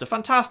 Bethesda.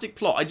 Fantastic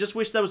plot. I just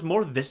wish there was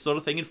more of this sort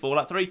of thing in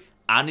Fallout 3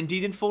 and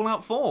indeed in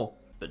Fallout 4.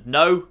 But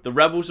no, the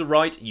rebels are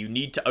right. You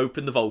need to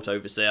open the Vault,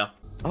 Overseer.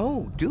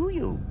 Oh, do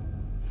you?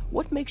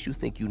 What makes you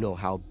think you know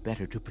how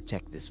better to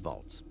protect this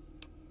vault?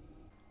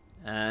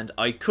 And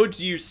I could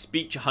use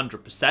speech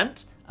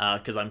 100%,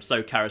 because I'm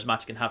so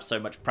charismatic and have so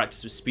much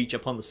practice with speech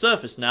up on the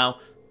surface now,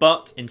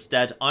 but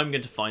instead I'm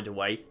going to find a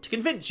way to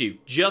convince you.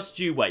 Just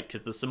you wait,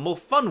 because there's some more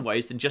fun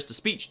ways than just a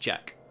speech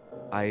check.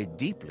 I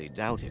deeply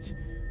doubt it,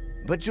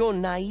 but your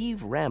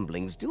naive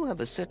ramblings do have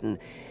a certain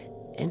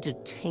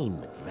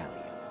entertainment value.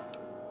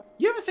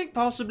 You ever think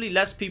possibly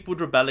less people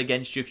would rebel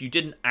against you if you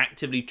didn't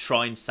actively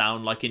try and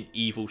sound like an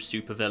evil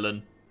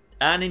supervillain?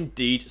 And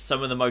indeed,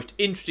 some of the most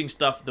interesting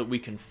stuff that we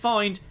can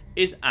find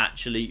is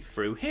actually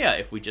through here.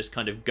 If we just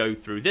kind of go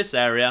through this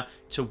area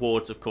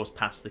towards, of course,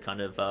 past the kind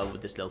of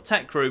with this little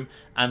tech room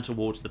and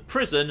towards the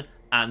prison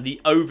and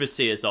the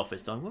Overseer's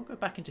office. So I won't go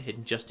back into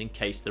hidden just in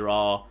case there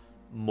are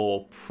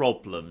more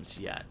problems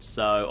yet.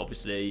 So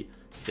obviously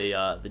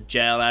the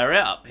jail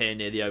area up here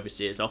near the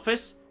Overseer's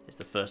office is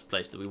the first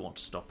place that we want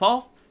to stop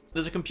off. So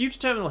there's a computer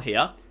terminal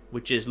here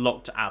which is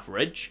locked to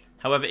average.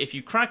 However, if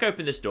you crack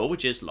open this door,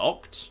 which is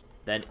locked,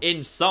 then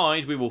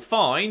inside we will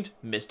find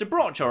Mr.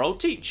 Broch, our old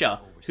teacher,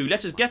 who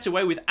let us get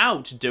away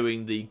without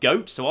doing the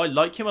goat, so I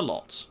like him a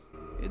lot.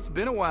 It's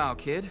been a while,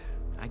 kid.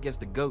 I guess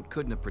the goat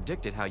couldn't have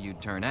predicted how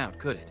you'd turn out,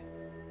 could it?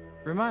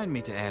 Remind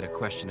me to add a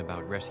question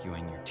about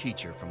rescuing your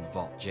teacher from the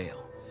Vault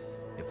jail.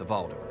 If the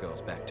Vault ever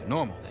goes back to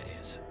normal,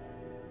 that is.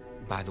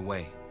 By the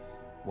way,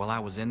 while I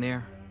was in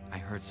there, I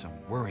heard some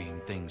worrying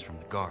things from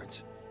the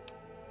guards.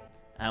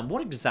 And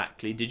what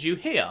exactly did you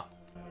hear?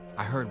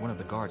 I heard one of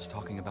the guards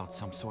talking about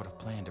some sort of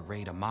plan to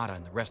raid Amada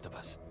and the rest of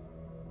us.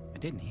 I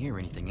didn't hear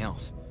anything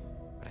else,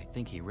 but I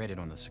think he read it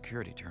on the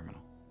security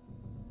terminal.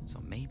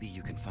 So maybe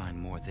you can find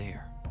more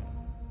there.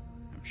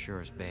 I'm sure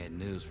it's bad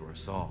news for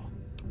us all.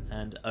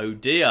 And oh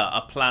dear,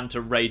 a plan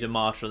to raid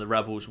Amada and the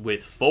rebels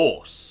with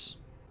force.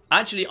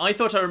 Actually, I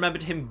thought I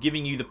remembered him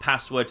giving you the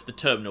password to the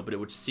terminal, but it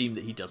would seem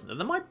that he doesn't. And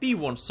there might be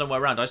one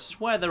somewhere around. I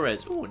swear there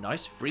is. Oh, a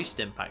nice free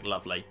stim pack.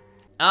 Lovely.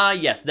 Ah,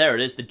 yes, there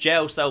it is. The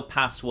jail cell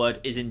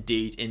password is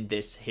indeed in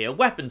this here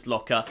weapons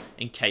locker,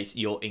 in case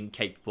you're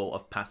incapable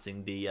of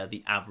passing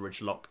the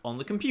average lock on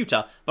the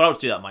computer. But I'll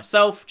do that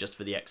myself, just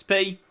for the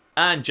XP.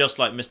 And just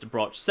like Mr.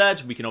 Broch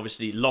said, we can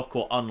obviously lock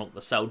or unlock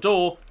the cell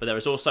door, but there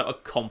is also a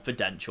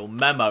confidential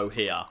memo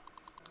here.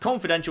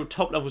 Confidential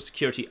top-level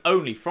security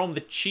only from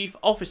the chief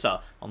officer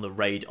on the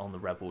raid on the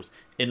rebels.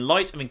 In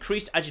light of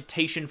increased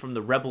agitation from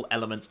the rebel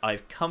elements, I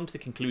have come to the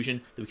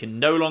conclusion that we can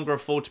no longer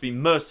afford to be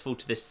merciful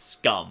to this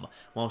scum.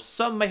 While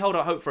some may hold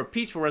out hope for a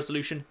peaceful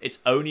resolution, it's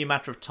only a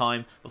matter of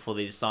time before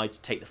they decide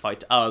to take the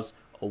fight to us,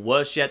 or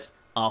worse yet,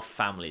 our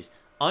families.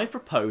 I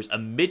propose a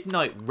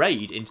midnight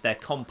raid into their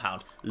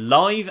compound.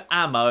 Live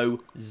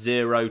ammo,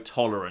 0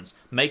 tolerance.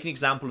 Make an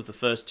example of the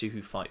first 2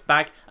 who fight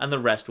back, and the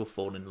rest will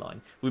fall in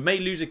line. We may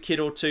lose a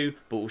kid or 2,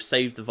 but we'll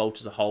save the vault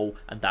as a whole,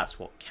 and that's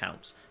what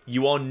counts.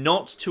 You are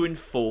not to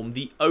inform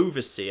the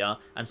Overseer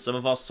and some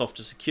of our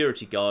softer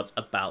security guards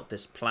about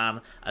this plan,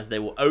 as they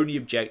will only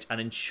object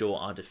and ensure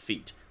our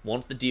defeat.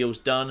 Once the deal's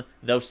done,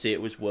 they'll see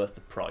it was worth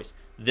the price.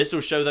 This will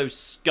show those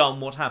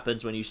scum what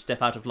happens when you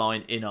step out of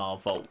line in our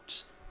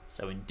vault.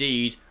 So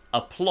indeed,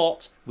 a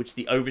plot which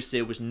the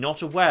Overseer was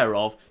not aware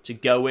of to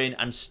go in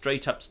and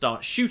straight up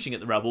start shooting at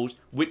the rebels,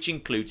 which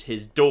includes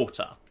his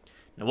daughter.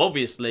 Now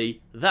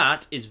obviously,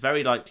 that is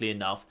very likely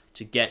enough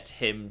to get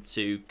him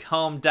to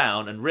calm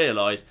down and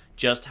realise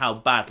just how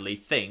badly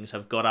things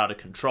have got out of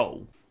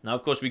control. Now,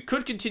 of course, we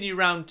could continue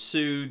round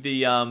to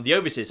the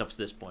Overseer's office at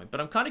this point,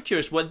 but I'm kind of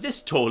curious where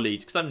this door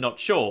leads, because I'm not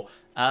sure.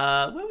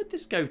 Where would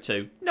this go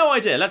to? No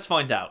idea, let's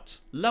find out.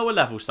 Lower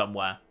level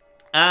somewhere.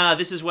 Ah,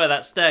 this is where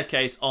that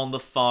staircase on the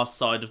far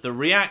side of the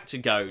reactor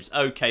goes.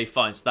 Okay,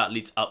 fine, so that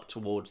leads up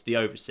towards the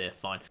Overseer,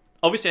 fine.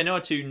 Obviously, I know how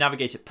to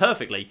navigate it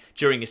perfectly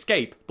during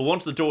escape, but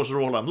once the doors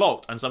are all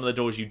unlocked, and some of the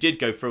doors you did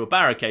go through are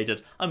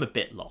barricaded, I'm a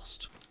bit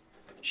lost.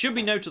 Should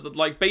be noted that,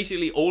 like,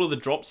 basically all of the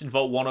drops in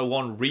Vault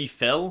 101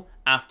 refill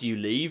after you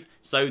leave,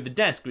 so the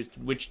desks,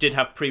 which did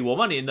have pre-war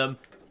money in them,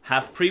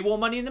 have pre-war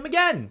money in them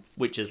again,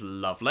 which is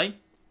lovely.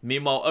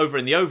 Meanwhile, over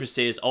in the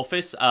Overseer's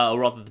office, or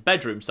rather the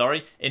bedroom,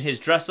 sorry, in his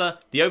dresser,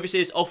 the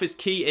Overseer's office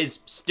key is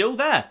still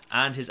there,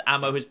 and his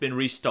ammo has been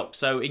restocked.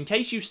 So in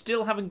case you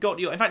still haven't got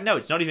your... In fact, no,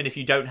 it's not even if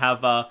you don't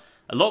have a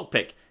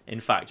lockpick,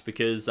 in fact,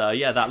 because,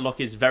 yeah, that lock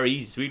is very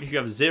easy. So even if you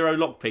have 0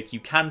 lockpick, you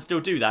can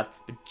still do that.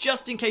 But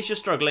just in case you're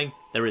struggling,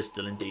 there is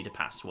still indeed a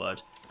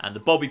password. And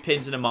the bobby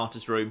pins in a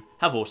martyr's room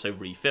have also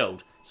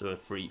refilled. So a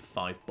free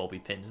 5 bobby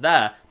pins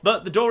there.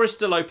 But the door is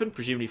still open,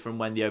 presumably from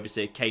when the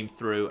Overseer came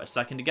through a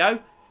second ago.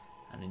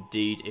 And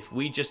indeed, if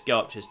we just go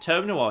up to his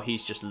terminal while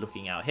he's just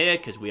looking out here,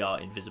 because we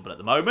are invisible at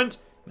the moment,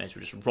 may as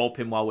well just rob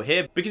him while we're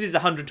here. Because his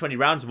 120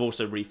 rounds have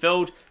also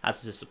refilled,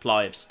 as is a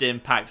supply of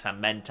stim packs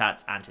and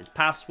mentats and his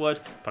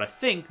password. But I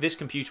think this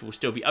computer will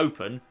still be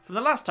open from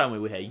the last time we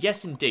were here.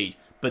 Yes, indeed.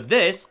 But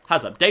this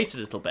has updated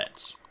a little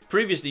bit.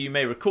 Previously, you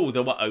may recall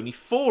there were only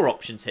 4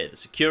 options here. The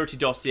security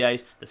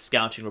dossiers, the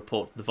scouting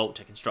report, the Vault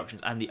Tech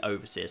instructions, and the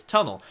Overseer's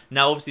tunnel.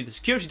 Now, obviously, the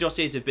security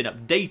dossiers have been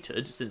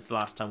updated since the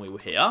last time we were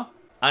here.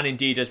 And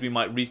indeed, as we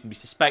might reasonably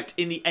suspect,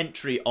 in the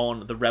entry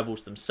on the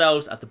rebels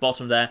themselves, at the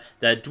bottom there,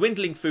 their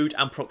dwindling food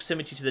and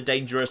proximity to the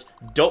dangerous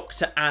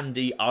Dr.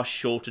 Andy are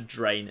sure to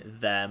drain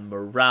their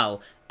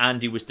morale.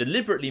 Andy was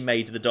deliberately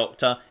made the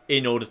Doctor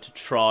in order to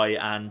try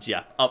and,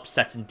 yeah,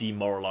 upset and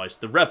demoralise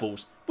the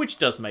rebels. Which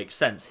does make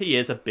sense. He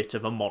is a bit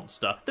of a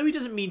monster. Though he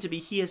doesn't mean to be,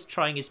 he is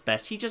trying his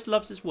best. He just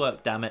loves his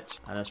work, damn it.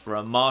 And as for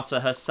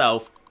Amata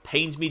herself,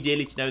 pains me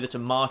dearly to know that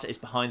Amata is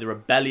behind the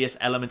rebellious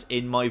element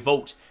in my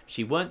vault. If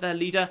she weren't their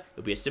leader, it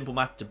would be a simple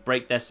matter to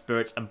break their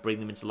spirits and bring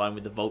them into line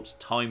with the vault's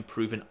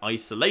time-proven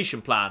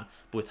isolation plan.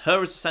 But with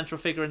her as a central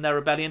figure in their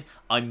rebellion,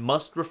 I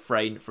must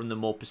refrain from the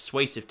more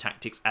persuasive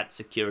tactics at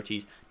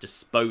security's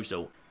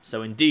disposal.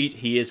 So indeed,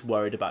 he is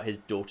worried about his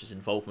daughter's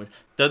involvement.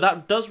 Though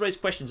that does raise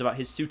questions about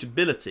his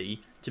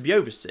suitability to be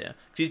Overseer.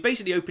 Because he's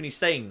basically openly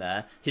saying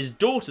there, his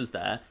daughter's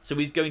there, so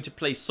he's going to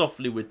play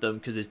softly with them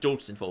because his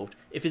daughter's involved.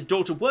 If his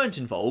daughter weren't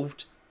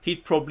involved,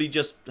 he'd probably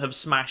just have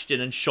smashed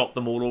in and shot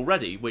them all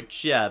already.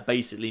 Which, yeah,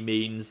 basically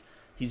means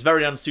he's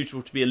very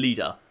unsuitable to be a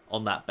leader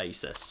on that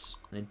basis.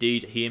 And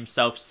indeed, he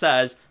himself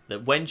says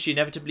that when she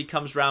inevitably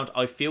comes round,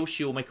 I feel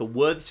she will make a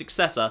worthy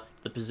successor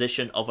to the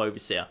position of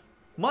Overseer.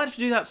 Might have to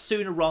do that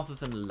sooner rather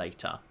than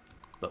later.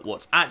 But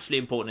what's actually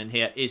important in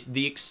here is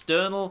the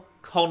external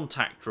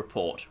contact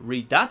report.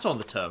 Read that on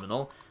the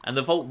terminal. And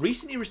the Vault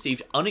recently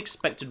received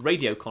unexpected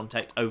radio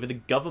contact over the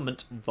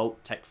government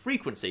Vault Tech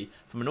frequency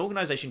from an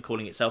organisation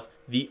calling itself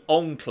the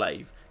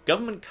Enclave.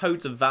 Government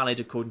codes are valid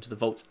according to the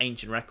Vault's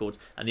ancient records,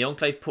 and the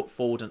Enclave put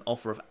forward an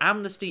offer of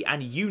amnesty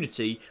and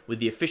unity with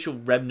the official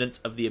remnants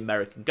of the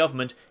American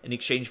government in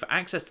exchange for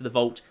access to the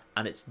Vault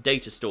and its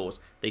data stores.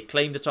 They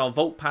claim that our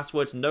Vault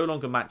passwords no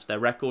longer match their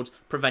records,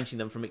 preventing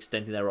them from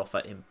extending their offer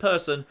in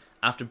person.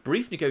 After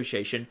brief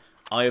negotiation,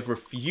 I have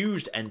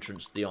refused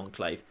entrance to the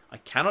Enclave. I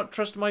cannot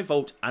trust my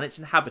Vault and its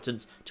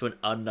inhabitants to an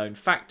unknown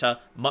factor,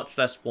 much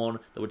less one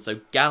that would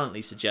so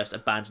gallantly suggest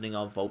abandoning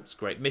our Vault's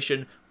great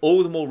mission.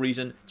 All the more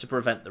reason to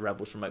prevent the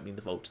rebels from opening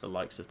the Vault to the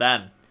likes of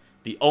them.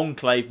 The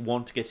Enclave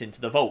want to get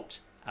into the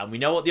Vault. And we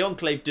know what the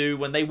Enclave do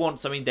when they want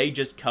something, they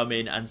just come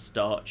in and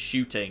start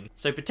shooting.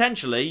 So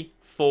potentially,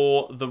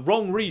 for the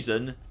wrong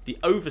reason, the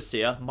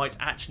Overseer might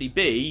actually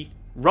be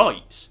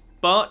right.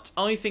 But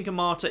I think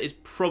Amata is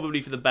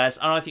probably for the best,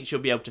 and I think she'll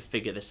be able to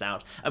figure this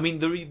out. I mean,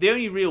 the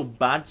only real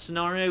bad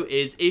scenario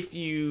is if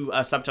you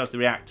sabotage the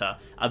reactor,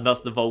 and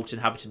thus the Vault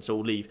inhabitants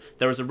all leave,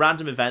 there is a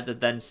random event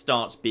that then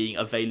starts being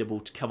available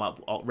to come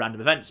up at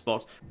random event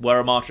spots, where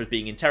Amata is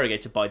being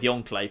interrogated by the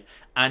Enclave,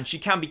 and she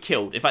can be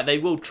killed. In fact, they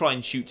will try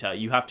and shoot her.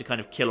 You have to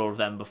kind of kill all of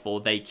them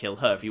before they kill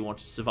her if you want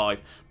to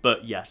survive.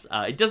 But yes,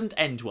 it doesn't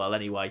end well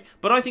anyway.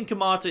 But I think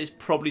Amata is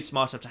probably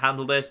smart enough to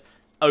handle this.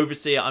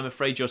 Overseer, I'm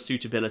afraid your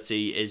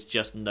suitability is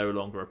just no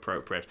longer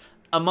appropriate.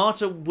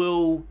 Amata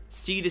will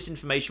see this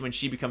information when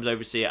she becomes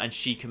Overseer, and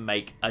she can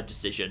make a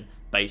decision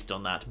based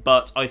on that.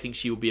 But I think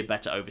she will be a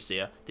better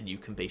Overseer than you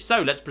can be.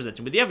 So let's present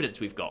him with the evidence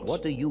we've got.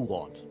 What do you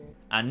want?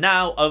 And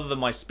now, other than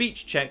my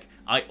speech check,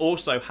 I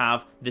also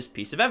have this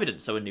piece of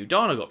evidence. So a new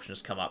dialogue option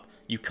has come up.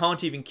 You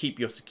can't even keep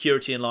your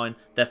security in line.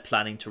 They're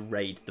planning to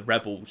raid the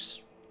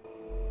rebels.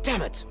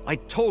 Damn it! I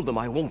told them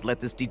I won't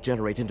let this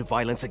degenerate into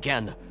violence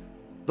again.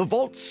 The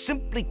vault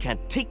simply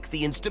can't take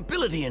the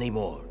instability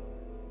anymore.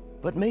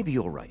 But maybe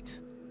you're right.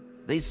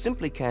 They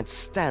simply can't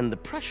stand the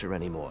pressure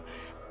anymore.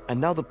 And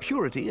now the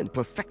purity and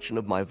perfection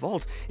of my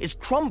vault is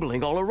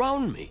crumbling all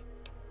around me.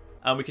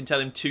 And we can tell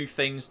him 2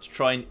 things to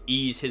try and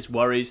ease his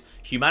worries.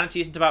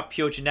 Humanity isn't about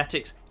pure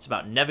genetics. It's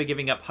about never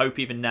giving up hope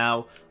even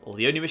now. Or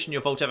the only mission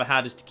your vault ever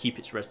had is to keep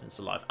its residents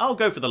alive. I'll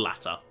go for the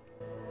latter.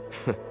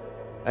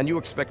 And you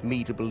expect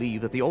me to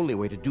believe that the only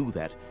way to do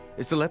that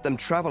is to let them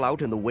travel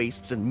out in the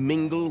wastes and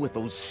mingle with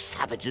those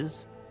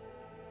savages?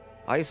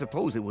 I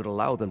suppose it would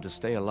allow them to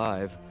stay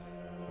alive,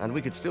 and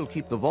we could still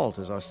keep the vault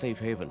as our safe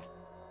haven.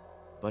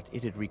 But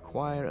it'd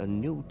require a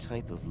new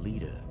type of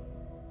leader.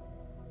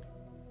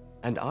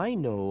 And I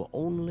know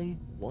only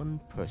one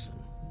person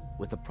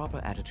with the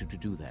proper attitude to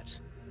do that.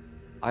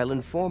 I'll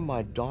inform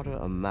my daughter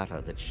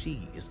Amata that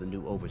she is the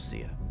new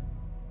Overseer.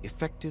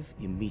 Effective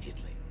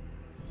immediately.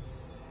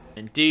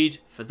 Indeed,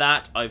 for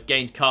that, I've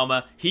gained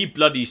karma. He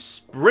bloody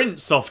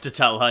sprints off to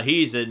tell her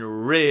he's in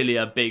really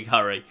a big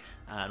hurry.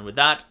 And with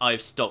that,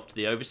 I've stopped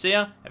the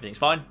Overseer. Everything's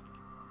fine.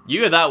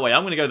 You go that way,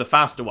 I'm going to go the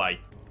faster way.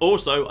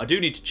 Also, I do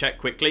need to check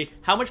quickly,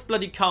 how much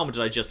bloody karma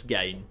did I just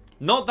gain?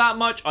 Not that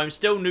much, I'm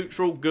still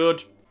neutral,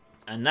 good.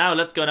 And now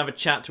let's go and have a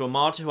chat to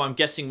Amata, who I'm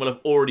guessing will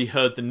have already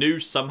heard the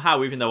news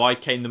somehow, even though I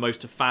came the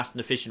most fast and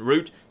efficient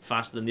route.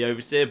 Faster than the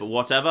Overseer, but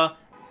whatever.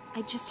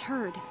 I just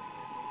heard.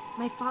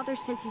 My father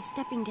says he's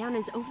stepping down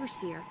as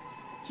Overseer.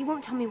 He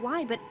won't tell me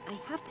why, but I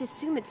have to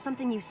assume it's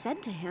something you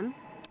said to him.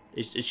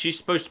 Is she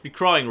supposed to be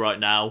crying right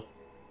now?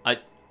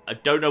 I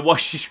don't know why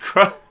she's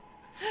crying.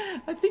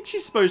 I think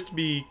she's supposed to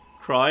be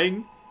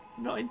crying.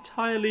 I'm not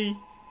entirely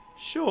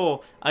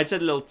sure. I had a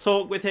little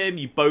talk with him.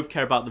 You both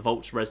care about the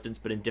Vault's residents,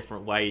 but in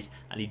different ways.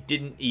 And he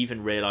didn't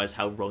even realise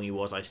how wrong he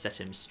was. I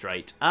set him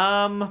straight.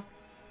 I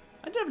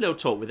did have a little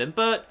talk with him,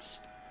 but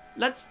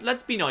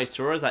let's be nice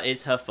to her, as that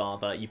is her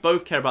father. You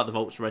both care about the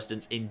Vault's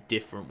residents in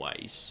different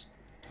ways.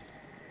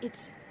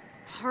 It's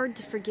hard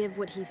to forgive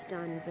what he's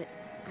done, but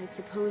I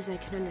suppose I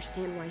can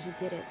understand why he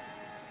did it.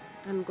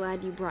 I'm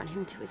glad you brought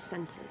him to his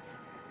senses.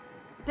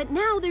 But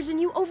now there's a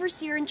new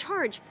Overseer in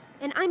charge,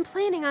 and I'm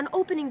planning on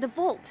opening the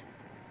vault.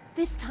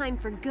 This time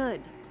for good.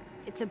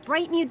 It's a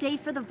bright new day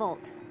for the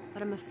vault,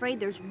 but I'm afraid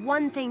there's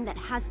one thing that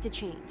has to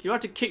change. You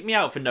had to kick me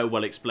out for no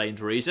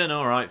well-explained reason.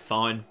 Alright,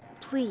 fine.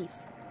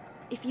 Please,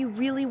 if you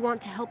really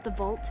want to help the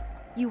vault,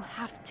 you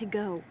have to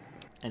go.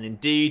 And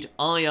indeed,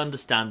 I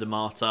understand,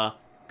 Amata.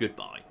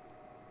 Goodbye.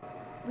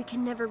 We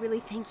can never really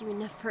thank you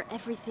enough for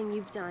everything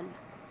you've done.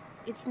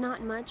 It's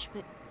not much,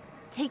 but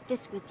take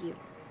this with you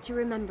to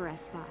remember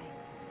us by.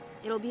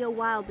 It'll be a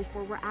while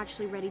before we're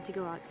actually ready to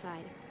go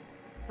outside.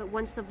 But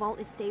once the vault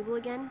is stable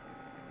again,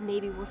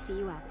 maybe we'll see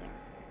you out there.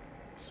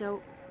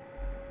 So,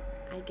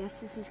 I guess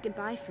this is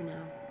goodbye for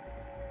now.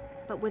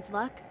 But with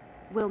luck,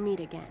 we'll meet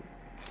again.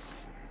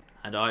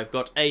 And I've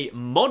got a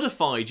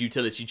modified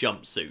utility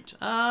jumpsuit.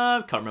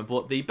 Can't remember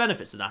what the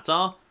benefits of that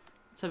are.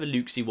 Let's have a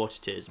look, see what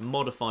it is.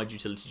 Modified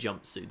utility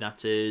jumpsuit.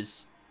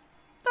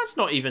 That's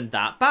not even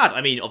that bad.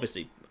 I mean,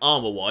 obviously,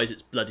 armor-wise,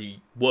 it's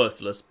bloody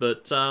worthless,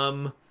 but,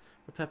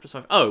 repair plus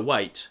 5. Oh,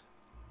 wait.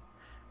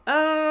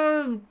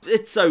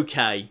 It's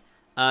okay.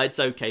 It's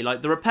okay.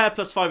 Like, the repair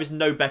plus 5 is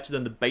no better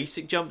than the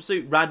basic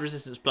jumpsuit. Rad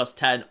resistance plus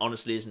 10,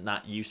 honestly, isn't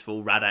that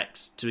useful. Rad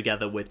X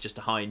together with just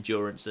a high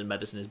endurance and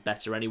medicine is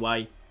better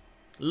anyway.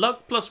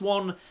 Luck plus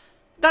 1,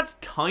 that's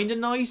kind of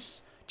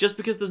nice. Just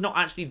because there's not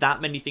actually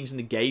that many things in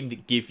the game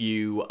that give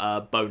you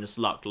bonus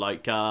luck.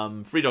 Like,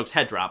 Free Dog's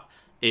head wrap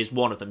is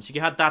one of them. So if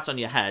you had that on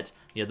your head,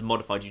 you know, the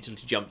modified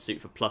utility jumpsuit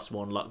for plus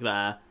 1 luck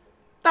there.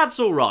 That's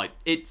alright.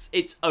 It's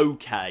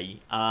okay.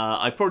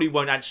 I probably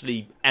won't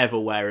actually ever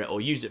wear it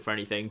or use it for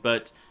anything,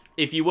 but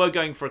if you were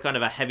going for a kind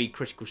of a heavy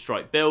critical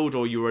strike build,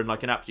 or you were in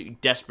like an absolutely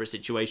desperate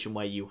situation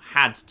where you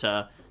had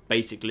to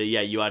basically,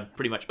 yeah, you had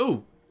pretty much...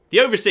 Ooh, the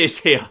Overseer's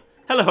here.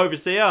 Hello,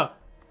 Overseer. Are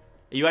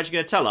you actually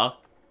going to tell her?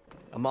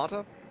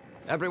 Amata,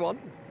 everyone,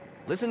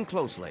 listen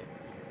closely.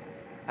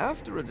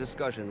 After a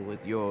discussion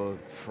with your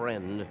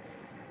friend,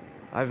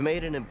 I've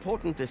made an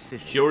important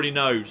decision. She already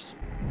knows.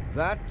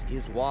 That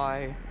is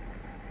why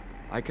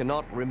I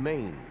cannot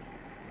remain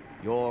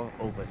your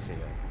Overseer.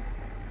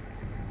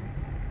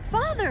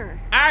 Father!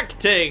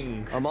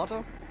 Acting!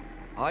 Amata,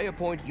 I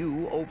appoint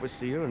you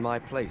Overseer in my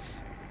place.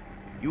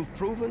 You've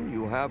proven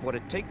you have what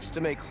it takes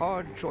to make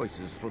hard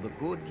choices for the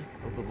good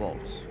of the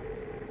vaults.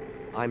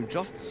 I'm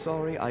just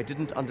sorry I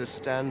didn't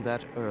understand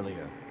that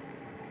earlier.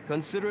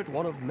 Consider it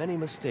one of many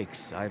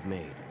mistakes I've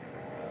made.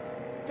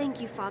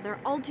 Thank you, Father.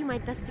 I'll do my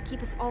best to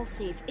keep us all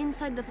safe,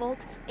 inside the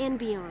vault and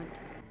beyond.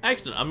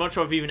 Excellent. I'm not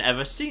sure I've even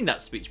ever seen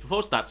that speech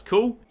before, so that's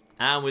cool.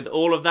 And with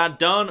all of that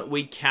done,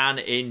 we can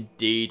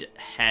indeed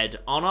head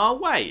on our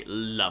way.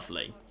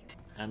 Lovely.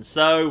 And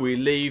so we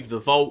leave the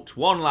vault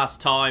one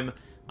last time.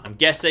 I'm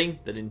guessing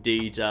that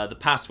indeed the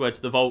password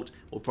to the vault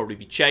will probably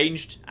be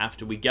changed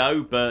after we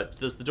go, but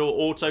does the door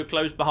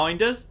auto-close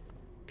behind us?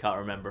 Can't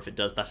remember if it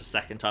does that a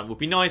second time. It would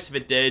be nice if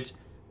it did,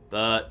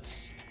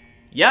 but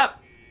yep,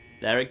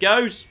 there it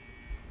goes.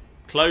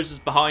 Closes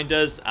behind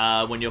us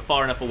when you're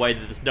far enough away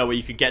that there's no way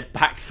you could get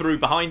back through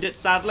behind it,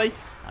 sadly.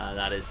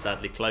 That is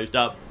sadly closed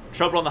up.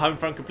 Trouble on the home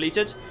front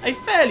completed. A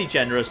fairly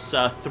generous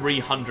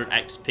 300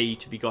 XP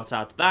to be got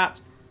out of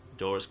that.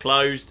 Door is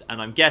closed, and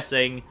I'm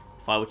guessing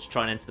if I were to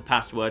try and enter the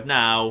password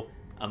now,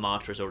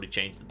 Amata has already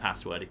changed the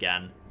password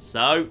again.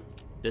 So,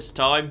 this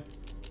time,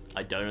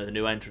 I don't know the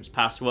new entrance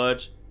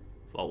password.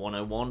 Vault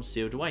 101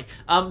 sealed away.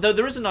 Though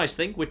there is a nice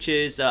thing, which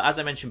is, as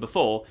I mentioned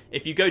before,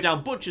 if you go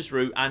down Butcher's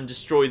route and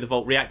destroy the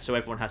vault reactor so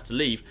everyone has to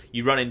leave,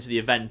 you run into the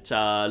event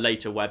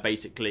later where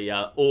basically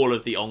all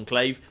of the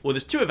Enclave... Well,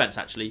 there's two events,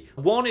 actually.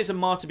 One is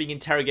Amata being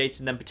interrogated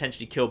and then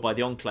potentially killed by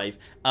the Enclave.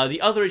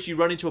 The other is you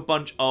run into a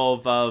bunch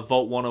of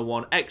Vault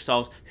 101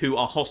 exiles who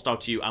are hostile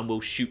to you and will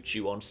shoot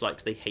you on sight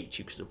because they hate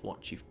you because of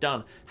what you've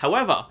done.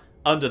 However...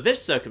 under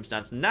this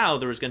circumstance, now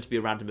there is going to be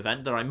a random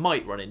event that I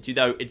might run into,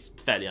 though it's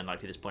fairly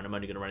unlikely at this point. I'm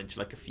only going to run into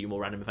like a few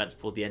more random events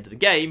before the end of the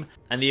game.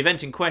 And the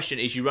event in question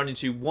is you run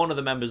into one of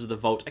the members of the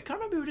Vault. I can't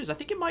remember who it is. I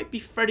think it might be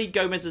Freddy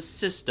Gomez's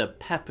sister,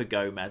 Pepper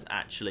Gomez,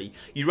 actually.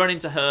 You run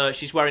into her.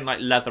 She's wearing like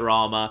leather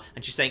armor,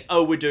 and she's saying,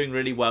 oh, we're doing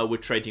really well. We're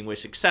trading. We're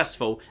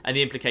successful. And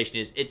the implication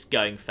is it's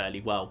going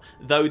fairly well.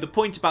 Though the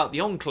point about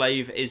the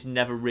Enclave is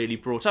never really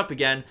brought up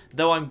again,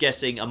 though I'm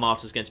guessing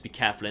Amata's going to be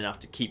careful enough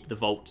to keep the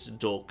Vault's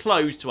door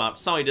closed to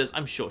outsiders.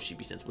 I'm sure she'd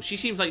be sensible. She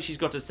seems like she's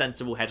got a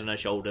sensible head on her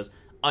shoulders.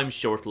 I'm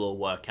sure it'll all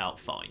work out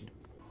fine.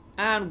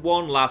 And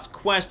one last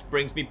quest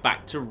brings me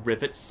back to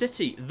Rivet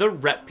City, the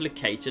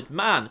Replicated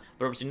Man.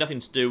 But obviously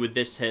nothing to do with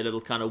this here little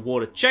kind of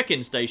water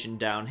check-in station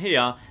down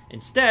here.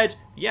 Instead,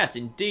 yes,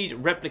 indeed,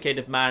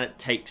 Replicated Man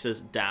takes us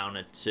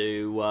down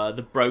to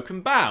the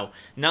Broken Bow.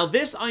 Now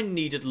this I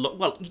needed...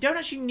 well, you don't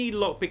actually need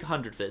Lockpick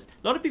 100 for this.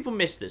 A lot of people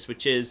miss this,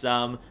 which is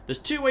there's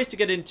two ways to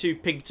get into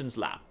Pinkerton's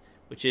lab.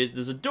 Which is,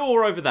 there's a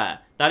door over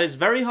there. That is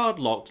very hard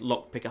locked,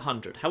 lockpick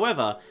 100.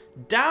 However,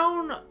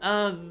 down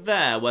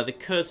there, where the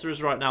cursor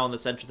is right now on the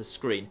center of the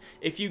screen,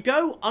 if you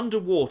go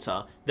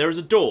underwater, there is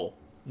a door.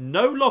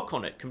 No lock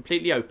on it,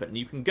 completely open.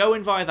 You can go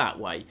in via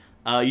that way.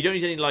 You don't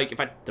need any, like, in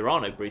fact, there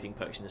are no breathing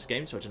perks in this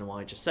game, so I don't know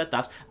why I just said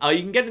that. You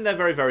can get in there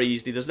very, very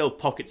easily. There's little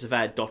pockets of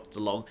air dotted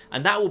along,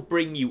 and that will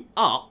bring you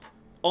up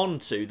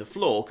onto the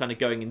floor, kind of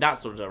going in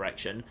that sort of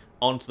direction,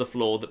 onto the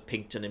floor that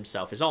Pinkerton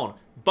himself is on.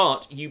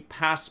 But you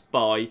pass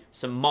by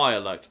some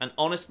Mirelurks, and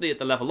honestly, at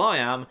the level I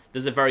am,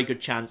 there's a very good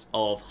chance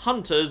of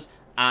Hunters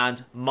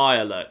and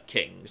Mirelurk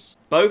Kings.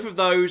 Both of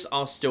those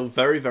are still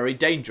very, very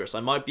dangerous. I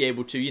might be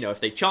able to, you know, if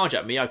they charge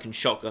at me, I can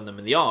shotgun them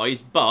in the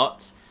eyes,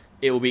 but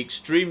it will be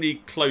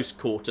extremely close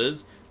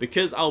quarters.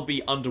 Because I'll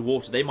be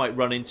underwater, they might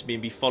run into me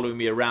and be following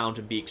me around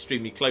and be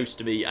extremely close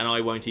to me, and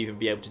I won't even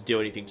be able to do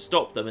anything to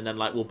stop them, and then,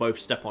 like, we'll both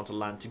step onto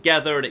land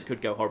together, and it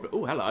could go horribly.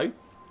 Oh, hello.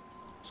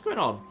 What's going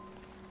on?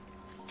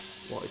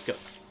 What is going...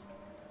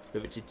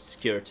 Rivet City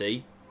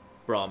Security.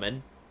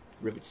 Brahmin.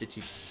 Rivet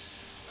City...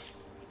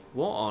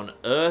 What on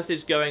earth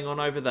is going on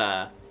over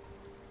there?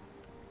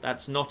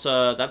 That's not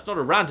a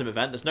random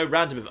event. There's no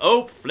random event.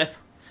 Oh, flip.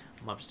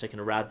 I might have just taken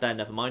a rad there,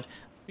 never mind.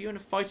 Are you in a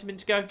fight a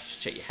minute ago? Just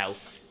check your health.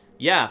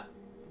 Yeah.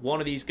 One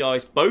of these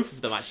guys, both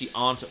of them actually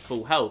aren't at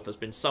full health. There's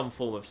been some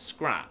form of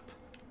scrap.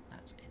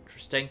 That's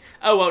interesting.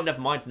 Oh, well, never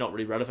mind. Not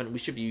really relevant. We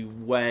should be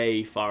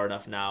way far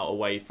enough now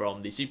away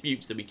from the super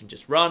buttes that we can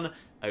just run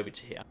over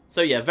to here.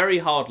 So, yeah, very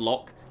hard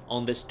lock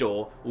on this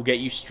door will get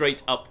you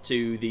straight up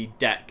to the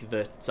deck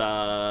that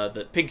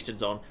that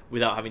Pinkerton's on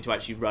without having to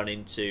actually run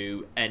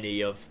into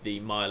any of the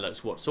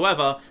Mirelurks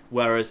whatsoever,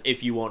 whereas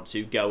if you want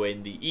to go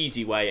in the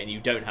easy way and you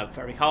don't have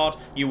very hard,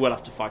 you will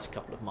have to fight a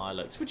couple of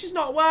Mirelurks, which is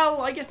not,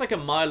 well, I guess like a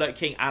Mirelurk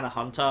King and a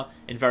Hunter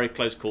in very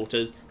close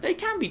quarters, they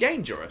can be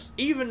dangerous.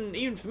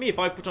 Even for me, if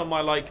I put on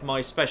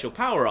my special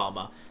power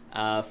armor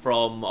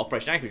from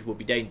Operation Anchorage, would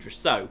be dangerous.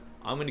 So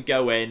I'm going to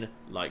go in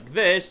like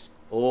this,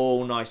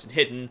 all nice and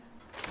hidden.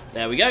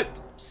 There we go.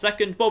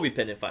 Second bobby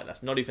pin, in fact.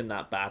 That's not even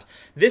that bad.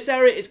 This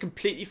area is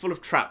completely full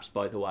of traps,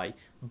 by the way.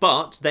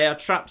 But they are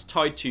traps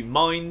tied to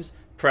mines,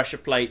 pressure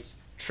plates,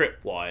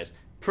 tripwires.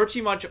 Pretty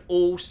much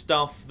all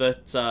stuff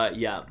that,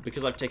 yeah,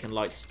 because I've taken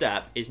light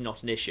step, is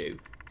not an issue.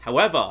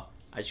 However,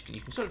 as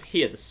you can sort of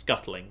hear the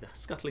scuttling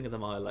of the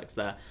Mirelurks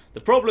there.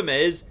 The problem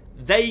is,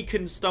 they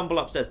can stumble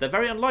upstairs. They're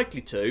very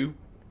unlikely to,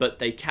 but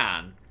they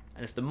can.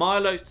 And if the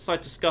Mirelurks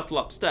decide to scuttle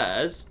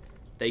upstairs,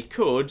 they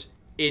could,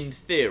 in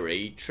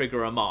theory,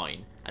 trigger a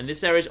mine. And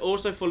this area is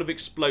also full of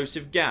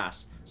explosive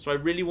gas, so I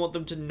really want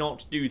them to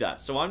not do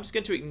that. So I'm just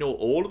going to ignore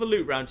all of the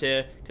loot around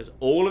here, because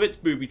all of it's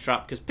booby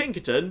trapped, because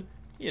Pinkerton,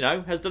 you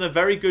know, has done a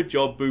very good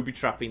job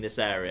booby-trapping this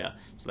area.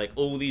 So, like,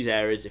 all these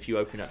areas, if you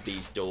open up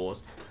these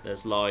doors,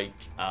 there's, like,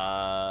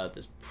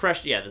 there's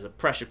pressure, yeah, there's a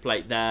pressure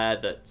plate there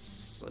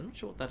that's, I'm not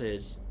sure what that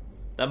is.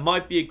 That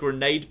might be a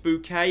grenade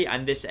bouquet,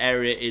 and this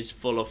area is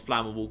full of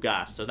flammable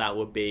gas, so that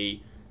would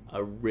be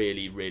a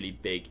really, really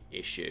big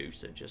issue.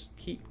 So just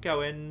keep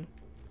going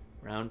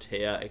around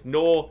here.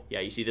 Ignore, yeah,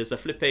 you see there's a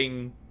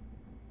flipping,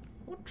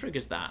 what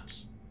triggers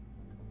that?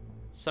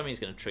 Something's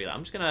going to trigger that.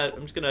 I'm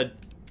just gonna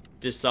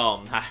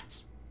disarm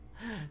that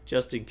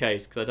just in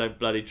case, because I don't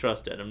bloody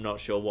trust it and I'm not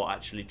sure what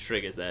actually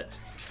triggers it,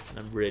 and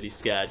I'm really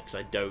scared because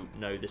I don't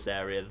know this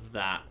area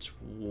that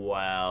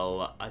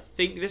well. I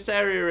think this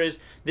area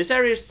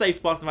is safe,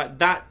 apart from the fact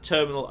that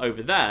terminal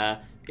over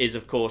there is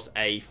of course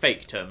a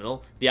fake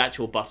terminal. The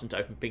actual button to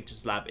open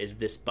Pinkerton's lab is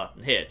this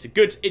button here.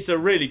 It's a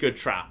really good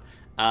trap.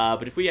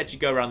 But if we actually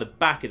go around the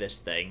back of this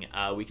thing,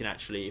 we can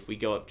actually, if we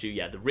go up to,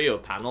 yeah, the rear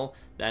panel,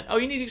 then, oh,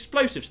 you need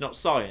explosives, not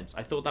science.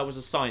 I thought that was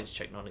a science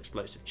check, not an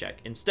explosive check.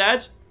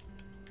 Instead,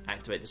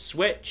 activate the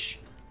switch,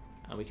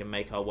 and we can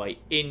make our way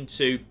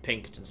into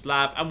Pinkerton's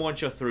lab, and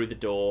once you're through the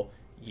door,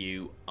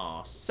 you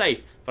are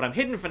safe. But I'm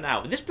hidden for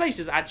now. This place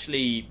is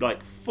actually,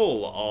 like,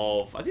 full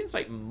of, I think it's,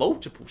 like,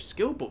 multiple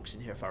skill books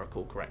in here, if I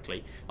recall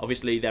correctly.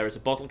 Obviously, there is a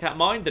bottle cap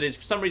mine that is,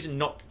 for some reason,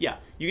 not, yeah,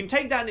 you can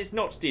take that and it's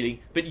not stealing,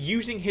 but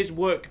using his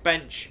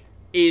workbench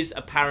is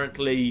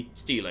apparently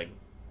stealing.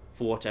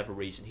 For whatever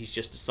reason, he's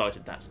just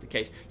decided that's the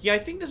case. Yeah, I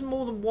think there's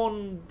more than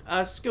one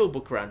skill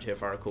book around here,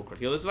 if I recall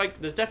correctly.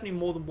 There's definitely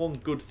more than one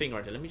good thing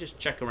around here. Let me just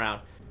check around.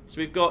 So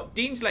we've got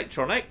Dean's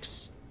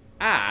Electronics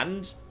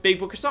and Big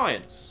Book of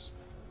Science.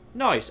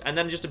 Nice. And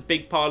then just a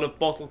big pile of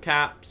bottle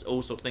caps,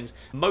 all sorts of things.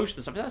 Most of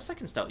the stuff, is that a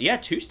second stealth? Yeah,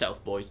 2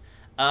 stealth boys.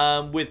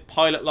 With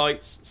pilot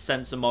lights,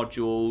 sensor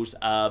modules,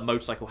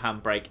 motorcycle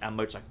handbrake, and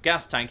motorcycle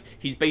gas tank.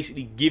 He's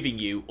basically giving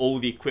you all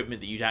the equipment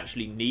that you'd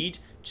actually need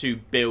to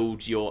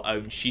build your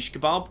own shish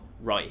kebab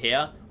right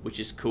here, which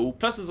is cool.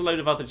 Plus there's a load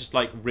of other just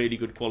like really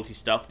good quality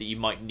stuff that you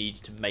might need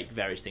to make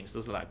various things.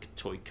 There's like a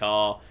toy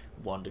car,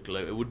 wonder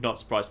glue. It would not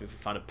surprise me if we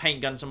found a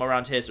paint gun somewhere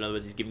around here. So in other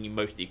words, he's giving you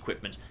most of the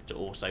equipment to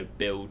also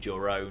build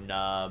your own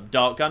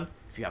dart gun.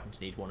 If you happen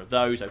to need one of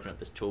those, open up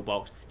this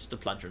toolbox. Just a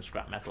plunger and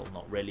scrap metal,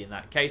 not really in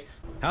that case.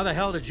 How the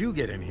hell did you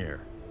get in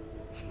here?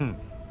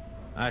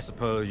 I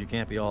suppose you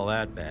can't be all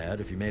that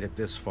bad if you made it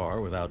this far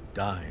without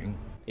dying.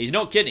 He's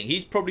not kidding.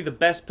 He's probably the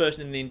best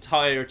person in the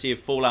entirety of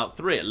Fallout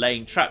 3 at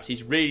laying traps.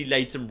 He's really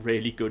laid some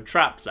really good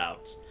traps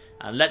out.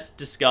 And let's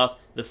discuss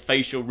the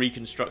facial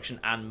reconstruction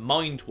and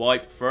mind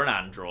wipe for an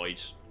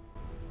android.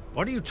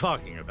 What are you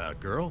talking about,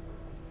 girl?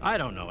 I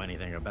don't know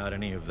anything about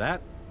any of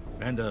that.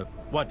 And,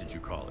 what did you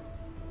call it?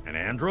 An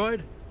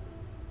android?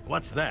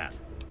 What's that?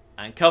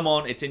 And come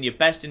on, it's in your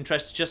best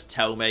interest to just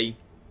tell me.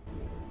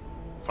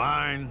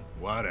 Fine,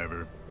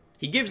 whatever.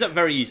 He gives up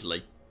very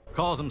easily.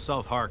 Calls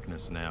himself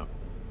Harkness now.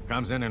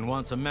 Comes in and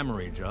wants a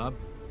memory job.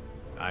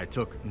 I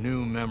took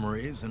new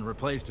memories and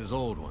replaced his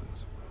old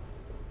ones.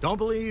 Don't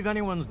believe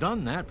anyone's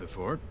done that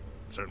before.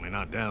 Certainly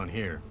not down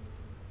here.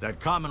 That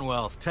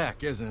Commonwealth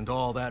tech isn't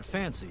all that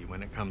fancy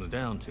when it comes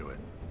down to it.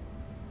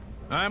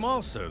 I'm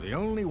also the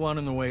only one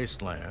in the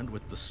wasteland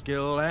with the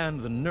skill and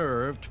the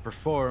nerve to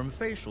perform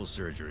facial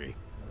surgery.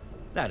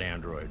 That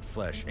android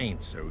flesh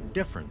ain't so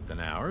different than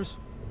ours.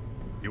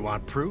 You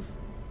want proof?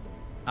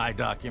 I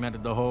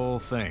documented the whole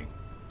thing,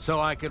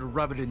 so I could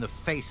rub it in the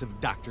face of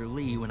Dr.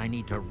 Lee when I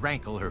need to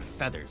rankle her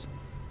feathers.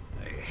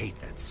 I hate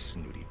that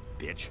snooty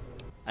bitch.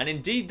 And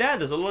indeed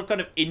there's a lot of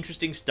kind of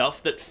interesting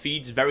stuff that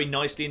feeds very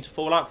nicely into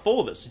Fallout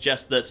 4 that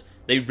suggests that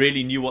they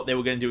really knew what they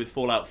were going to do with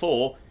Fallout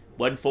 4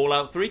 when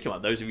Fallout 3 came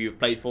out. Those of you who've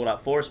played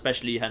Fallout 4,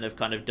 especially and have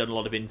kind of done a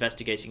lot of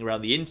investigating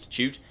around the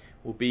Institute,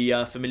 will be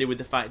familiar with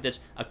the fact that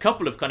a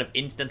couple of kind of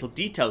incidental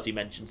details he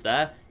mentions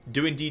there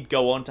do indeed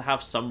go on to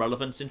have some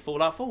relevance in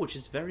Fallout 4, which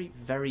is very,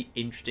 very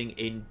interesting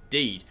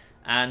indeed.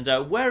 And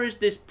where is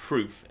this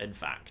proof, in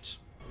fact?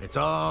 It's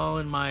all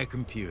in my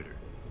computer.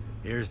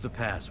 Here's the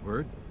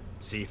password.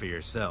 See for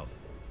yourself.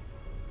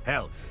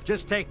 Hell,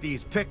 just take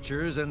these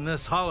pictures and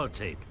this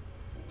holotape.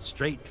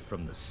 Straight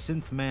from the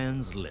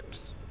Synthman's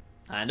lips.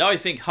 And I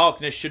think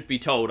Harkness should be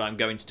told, I'm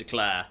going to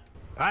declare.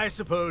 I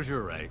suppose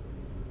you're right.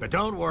 But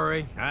don't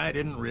worry, I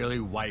didn't really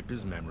wipe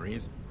his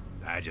memories.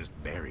 I just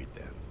buried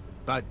them.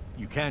 But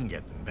you can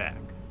get them back.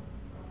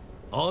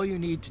 All you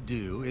need to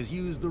do is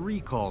use the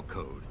recall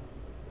code.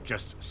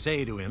 Just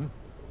say to him,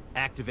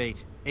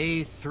 activate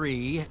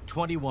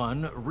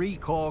A321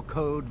 recall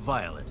code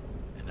Violet,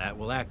 and that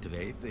will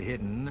activate the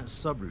hidden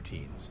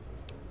subroutines.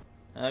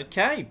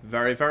 Okay,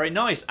 very, very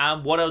nice.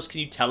 And what else can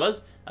you tell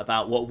us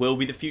about what will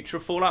be the future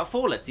of Fallout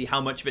 4? Let's see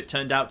how much of it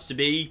turned out to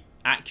be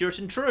accurate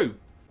and true.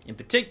 In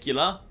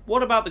particular,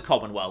 what about the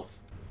Commonwealth?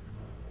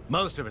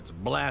 Most of it's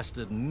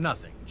blasted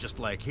nothing, just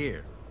like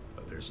here.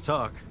 But there's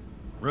talk,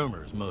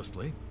 rumors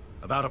mostly,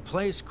 about a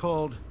place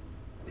called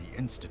the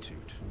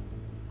Institute.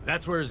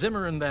 That's where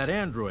Zimmer and that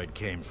android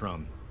came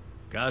from.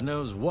 God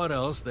knows what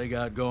else they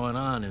got going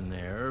on in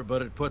there,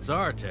 but it puts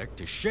our tech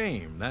to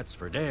shame, that's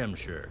for damn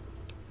sure.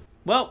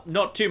 Well,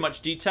 not too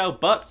much detail,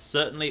 but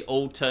certainly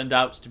all turned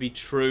out to be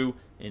true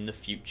in the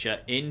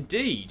future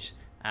indeed.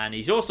 And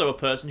he's also a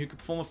person who can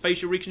perform a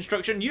facial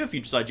reconstruction if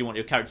you decide you want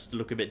your characters to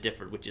look a bit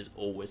different, which is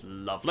always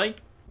lovely.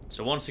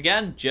 So once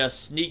again,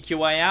 just sneak your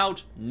way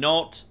out,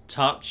 not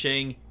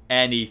touching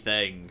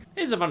anything.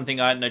 Here's a fun thing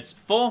I hadn't noticed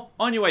before.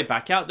 On your way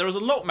back out, there is a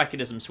lock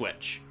mechanism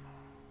switch.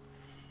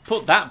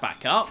 Put that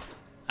back up,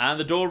 and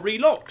the door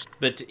relocks,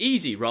 but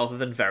easy rather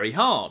than very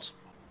hard.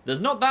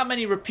 There's not that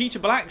many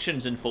repeatable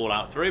actions in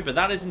Fallout 3, but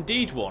that is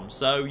indeed one.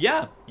 So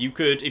yeah, you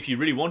could, if you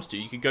really wanted to,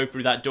 you could go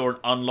through that door and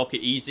unlock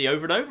it easy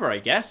over and over, I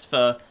guess,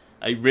 for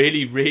a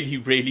really, really,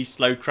 really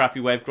slow, crappy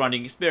way of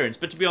grinding experience.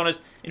 But to be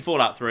honest, in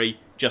Fallout 3,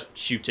 just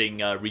shooting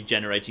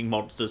regenerating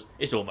monsters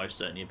is almost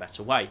certainly a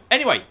better way.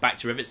 Anyway, back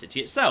to Rivet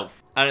City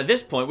itself. And at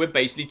this point, we're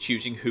basically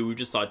choosing who we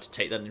decide to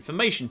take that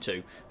information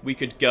to. We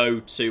could go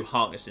to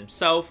Harkness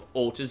himself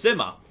or to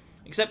Zimmer.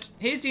 Except,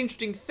 here's the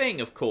interesting thing,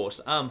 of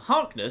course.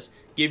 Harkness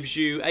gives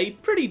you a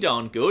pretty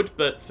darn good,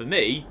 but for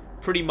me,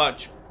 pretty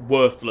much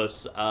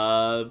worthless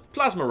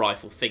plasma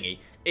rifle thingy.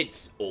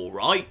 It's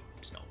alright,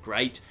 it's not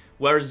great.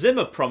 Whereas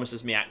Zimmer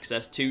promises me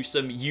access to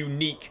some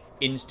unique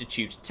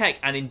Institute tech,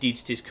 and indeed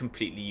it is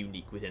completely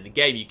unique within the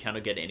game. You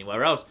cannot get it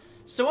anywhere else.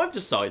 So I've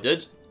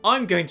decided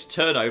I'm going to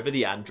turn over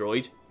the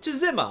android to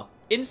Zimmer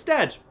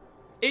instead.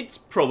 It's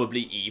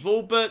probably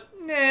evil, but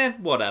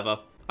whatever.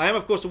 I am,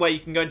 of course, aware you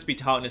can go into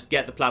Peter Harkness,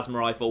 get the plasma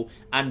rifle,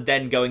 and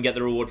then go and get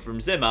the reward from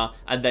Zimmer,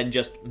 and then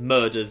just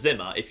murder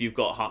Zimmer if you've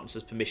got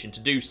Harkness's permission to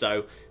do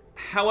so.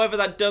 However,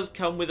 that does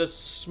come with a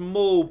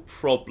small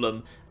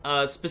problem.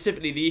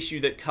 Specifically, the issue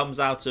that comes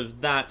out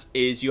of that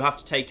is you have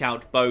to take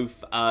out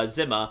both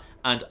Zimmer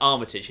and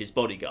Armitage, his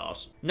bodyguard.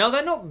 Now,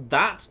 they're not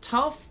that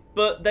tough,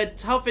 but they're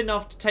tough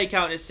enough to take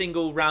out in a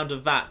single round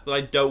of that I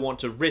don't want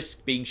to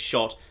risk being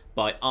shot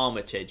by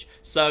Armitage.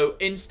 So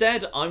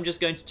instead, I'm just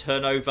going to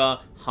turn over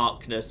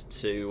Harkness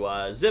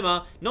to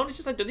Zimmer, not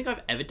because I don't think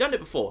I've ever done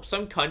it before, so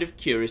I'm kind of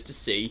curious to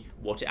see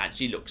what it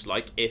actually looks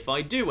like if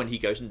I do when he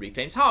goes and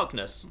reclaims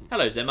Harkness.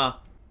 Hello, Zimmer.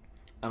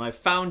 And I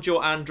found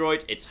your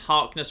android. It's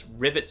Harkness,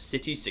 Rivet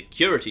City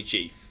Security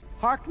Chief.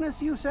 Harkness,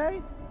 you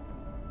say?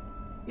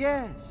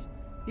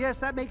 Yes,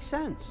 that makes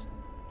sense.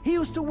 He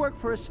used to work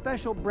for a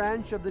special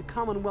branch of the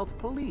Commonwealth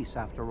Police,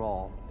 after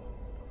all.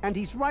 And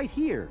he's right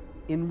here,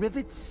 in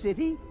Rivet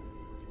City?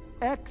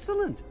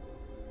 Excellent.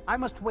 I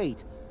must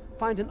wait,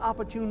 find an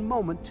opportune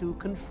moment to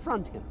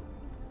confront him.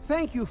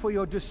 Thank you for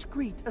your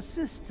discreet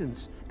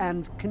assistance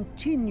and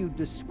continued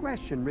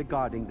discretion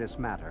regarding this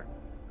matter.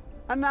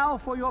 And now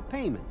for your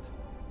payment.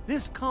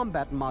 This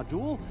combat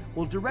module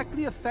will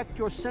directly affect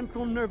your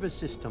central nervous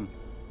system.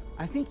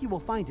 I think you will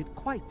find it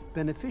quite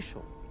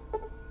beneficial.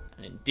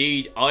 And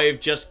indeed, I have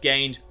just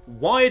gained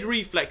wide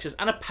reflexes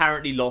and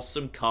apparently lost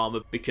some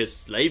karma because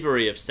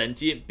slavery of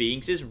sentient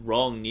beings is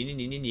wrong.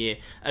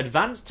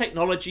 Advanced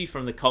technology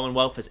from the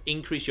Commonwealth has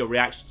increased your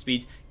reaction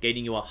speeds,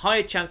 gaining you a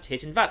higher chance to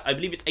hit in VATS. I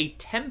believe it's a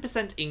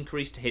 10%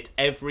 increase to hit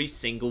every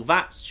single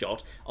VATS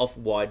shot off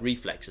wide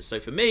reflexes. So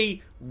for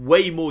me,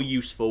 way more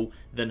useful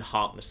than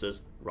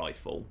Harkness's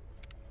rifle.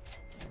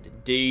 And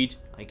indeed,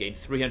 I gained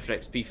 300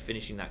 XP for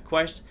finishing that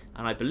quest,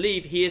 and I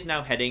believe he is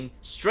now heading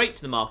straight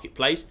to the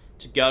marketplace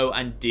to go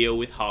and deal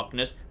with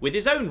Harkness with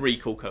his own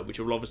recall code, which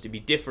will obviously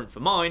be different for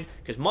mine,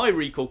 because my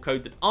recall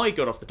code that I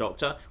got off the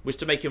Doctor was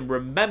to make him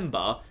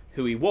remember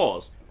who he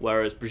was,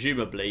 whereas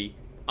presumably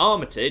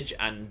Armitage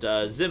and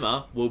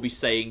Zimmer will be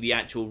saying the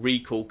actual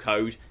recall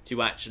code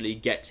to actually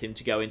get him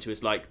to go into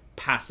his, like,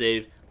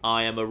 passive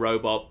I am a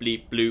robot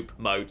bleep bloop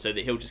mode, so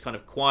that he'll just kind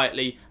of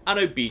quietly and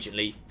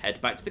obediently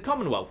head back to the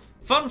Commonwealth.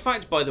 Fun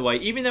fact, by the way,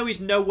 even though he's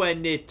nowhere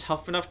near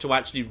tough enough to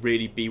actually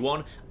really be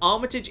one,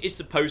 Armitage is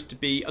supposed to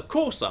be a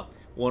Corsair,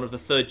 one of the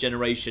third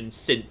generation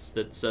synths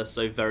that's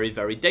so very,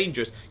 very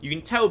dangerous. You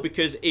can tell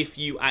because if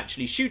you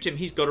actually shoot him,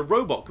 he's got a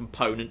robot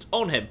component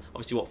on him.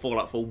 Obviously what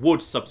Fallout 4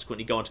 would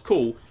subsequently go on to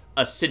call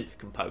a synth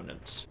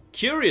component.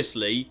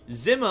 Curiously,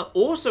 Zimmer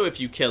also, if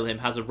you kill him,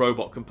 has a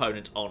robot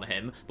component on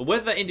him, but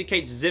whether that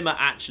indicates Zimmer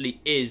actually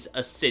is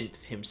a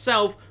synth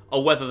himself,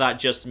 or whether that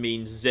just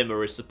means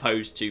Zimmer is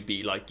supposed to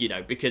be, like, you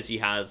know, because he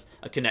has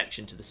a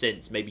connection to the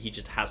synths, maybe he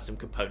just has some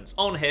components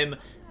on him,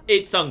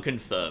 it's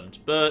unconfirmed,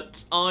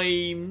 but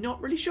I'm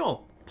not really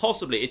sure.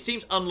 Possibly. It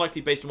seems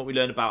unlikely based on what we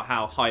learn about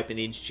how high up in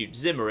the Institute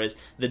Zimmer is,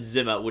 that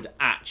Zimmer would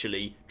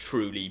actually,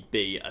 truly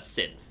be a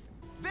synth.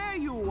 There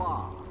you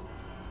are!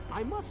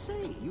 I must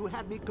say, you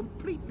had me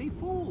completely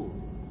fooled.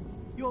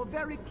 You're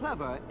very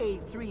clever,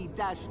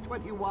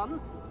 A3-21,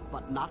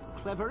 but not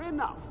clever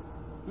enough.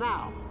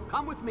 Now,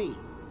 come with me.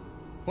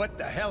 What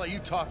the hell are you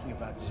talking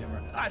about,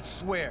 Zimmer? I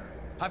swear,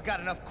 I've got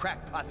enough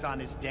crackpots on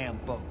this damn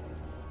boat.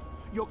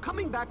 You're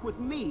coming back with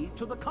me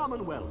to the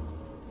Commonwealth.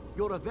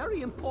 You're a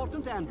very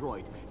important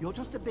android. You're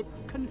just a bit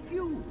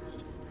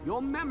confused.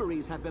 Your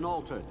memories have been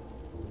altered.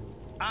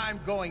 I'm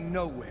going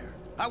nowhere.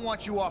 I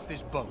want you off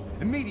this boat,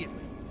 immediately.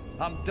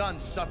 I'm done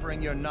suffering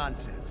your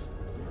nonsense.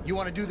 You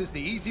want to do this the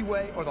easy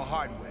way or the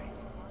hard way?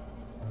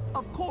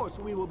 Of course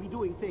we will be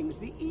doing things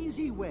the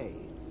easy way.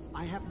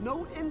 I have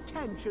no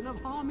intention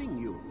of harming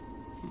you.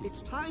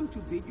 It's time to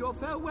bid your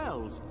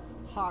farewells,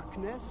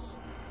 Harkness.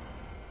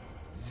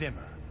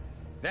 Zimmer.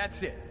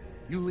 That's it.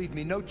 You leave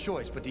me no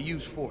choice but to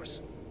use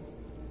force.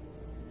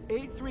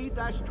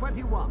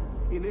 A3-21.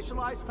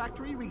 Initialize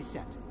factory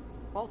reset.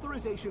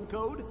 Authorization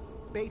code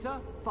Beta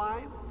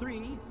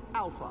 53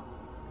 Alpha.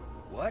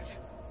 What?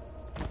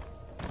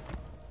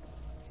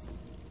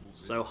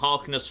 So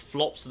Harkness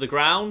flops to the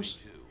ground,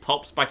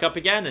 pops back up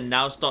again, and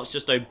now starts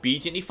just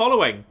obediently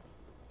following.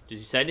 Does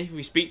he say anything if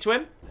we speak to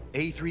him?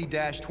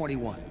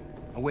 A3-21.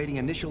 Awaiting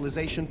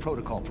initialization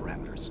protocol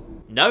parameters.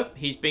 Nope,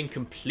 he's been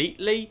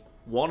completely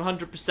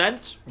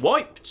 100%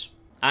 wiped.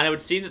 And it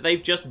would seem that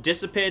they've just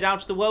disappeared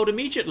out of the world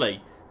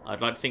immediately.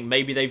 I'd like to think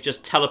maybe they've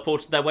just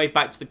teleported their way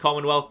back to the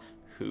Commonwealth.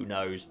 Who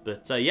knows?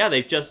 But yeah,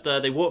 they've just,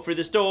 they walked through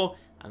this door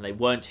and they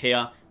weren't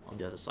here on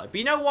the other side. But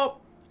you know what?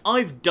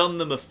 I've done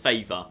them a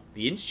favour.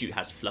 The Institute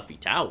has fluffy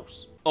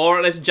towels.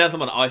 Alright, ladies and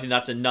gentlemen, I think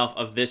that's enough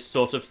of this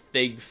sort of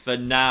thing for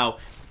now.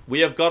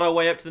 We have got our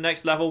way up to the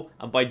next level,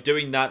 and by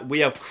doing that, we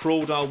have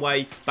crawled our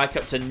way back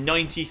up to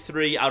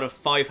 93 out of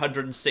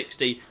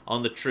 560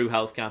 on the true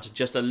health counter.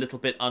 Just a little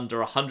bit under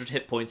 100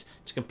 hit points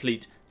to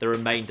complete the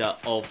remainder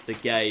of the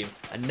game.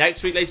 And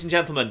next week, ladies and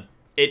gentlemen,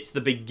 it's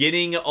the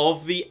beginning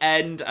of the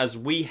end as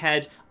we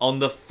head on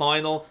the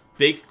final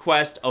big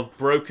quest of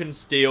Broken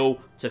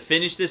Steel to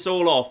finish this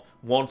all off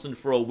once and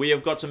for all. We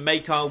have got to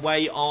make our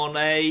way on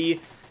a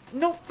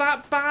not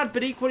that bad,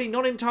 but equally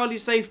not entirely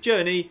safe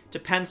journey to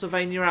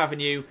Pennsylvania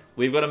Avenue.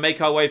 We've got to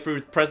make our way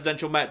through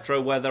Presidential Metro,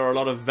 where there are a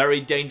lot of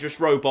very dangerous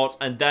robots,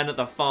 and then at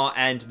the far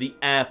end, the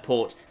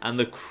airport and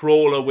the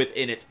crawler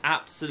within it,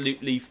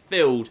 absolutely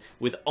filled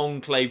with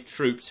Enclave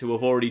troops who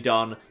have already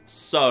done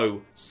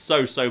so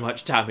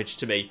much damage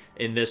to me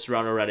in this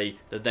run already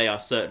that they are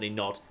certainly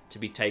not to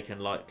be taken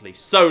lightly.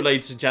 So,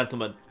 ladies and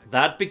gentlemen,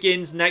 that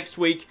begins next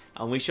week,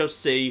 and we shall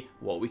see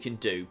what we can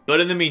do.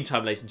 But in the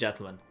meantime, ladies and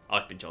gentlemen,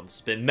 I've been John. This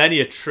has been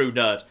Many a True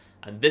Nerd,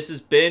 and this has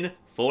been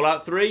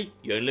Fallout 3,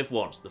 You Only Live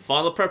Once. The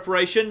final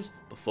preparations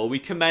before we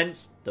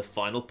commence the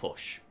final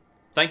push.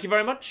 Thank you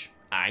very much,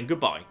 and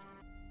goodbye.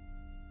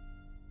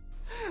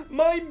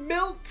 My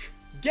milk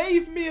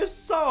gave me a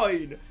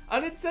sign,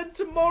 and it said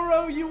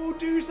tomorrow you will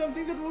do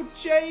something that will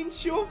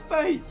change your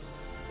fate.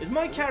 Is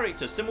my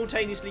character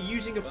simultaneously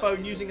using a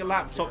phone, using a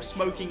laptop,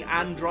 smoking,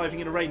 and driving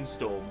in a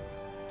rainstorm?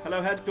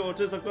 Hello,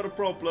 headquarters, I've got a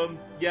problem.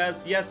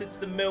 Yes, it's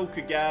the milk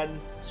again.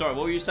 Sorry,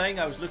 what were you saying?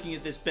 I was looking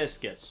at this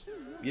biscuit.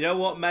 You know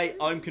what, mate?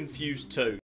 I'm confused too.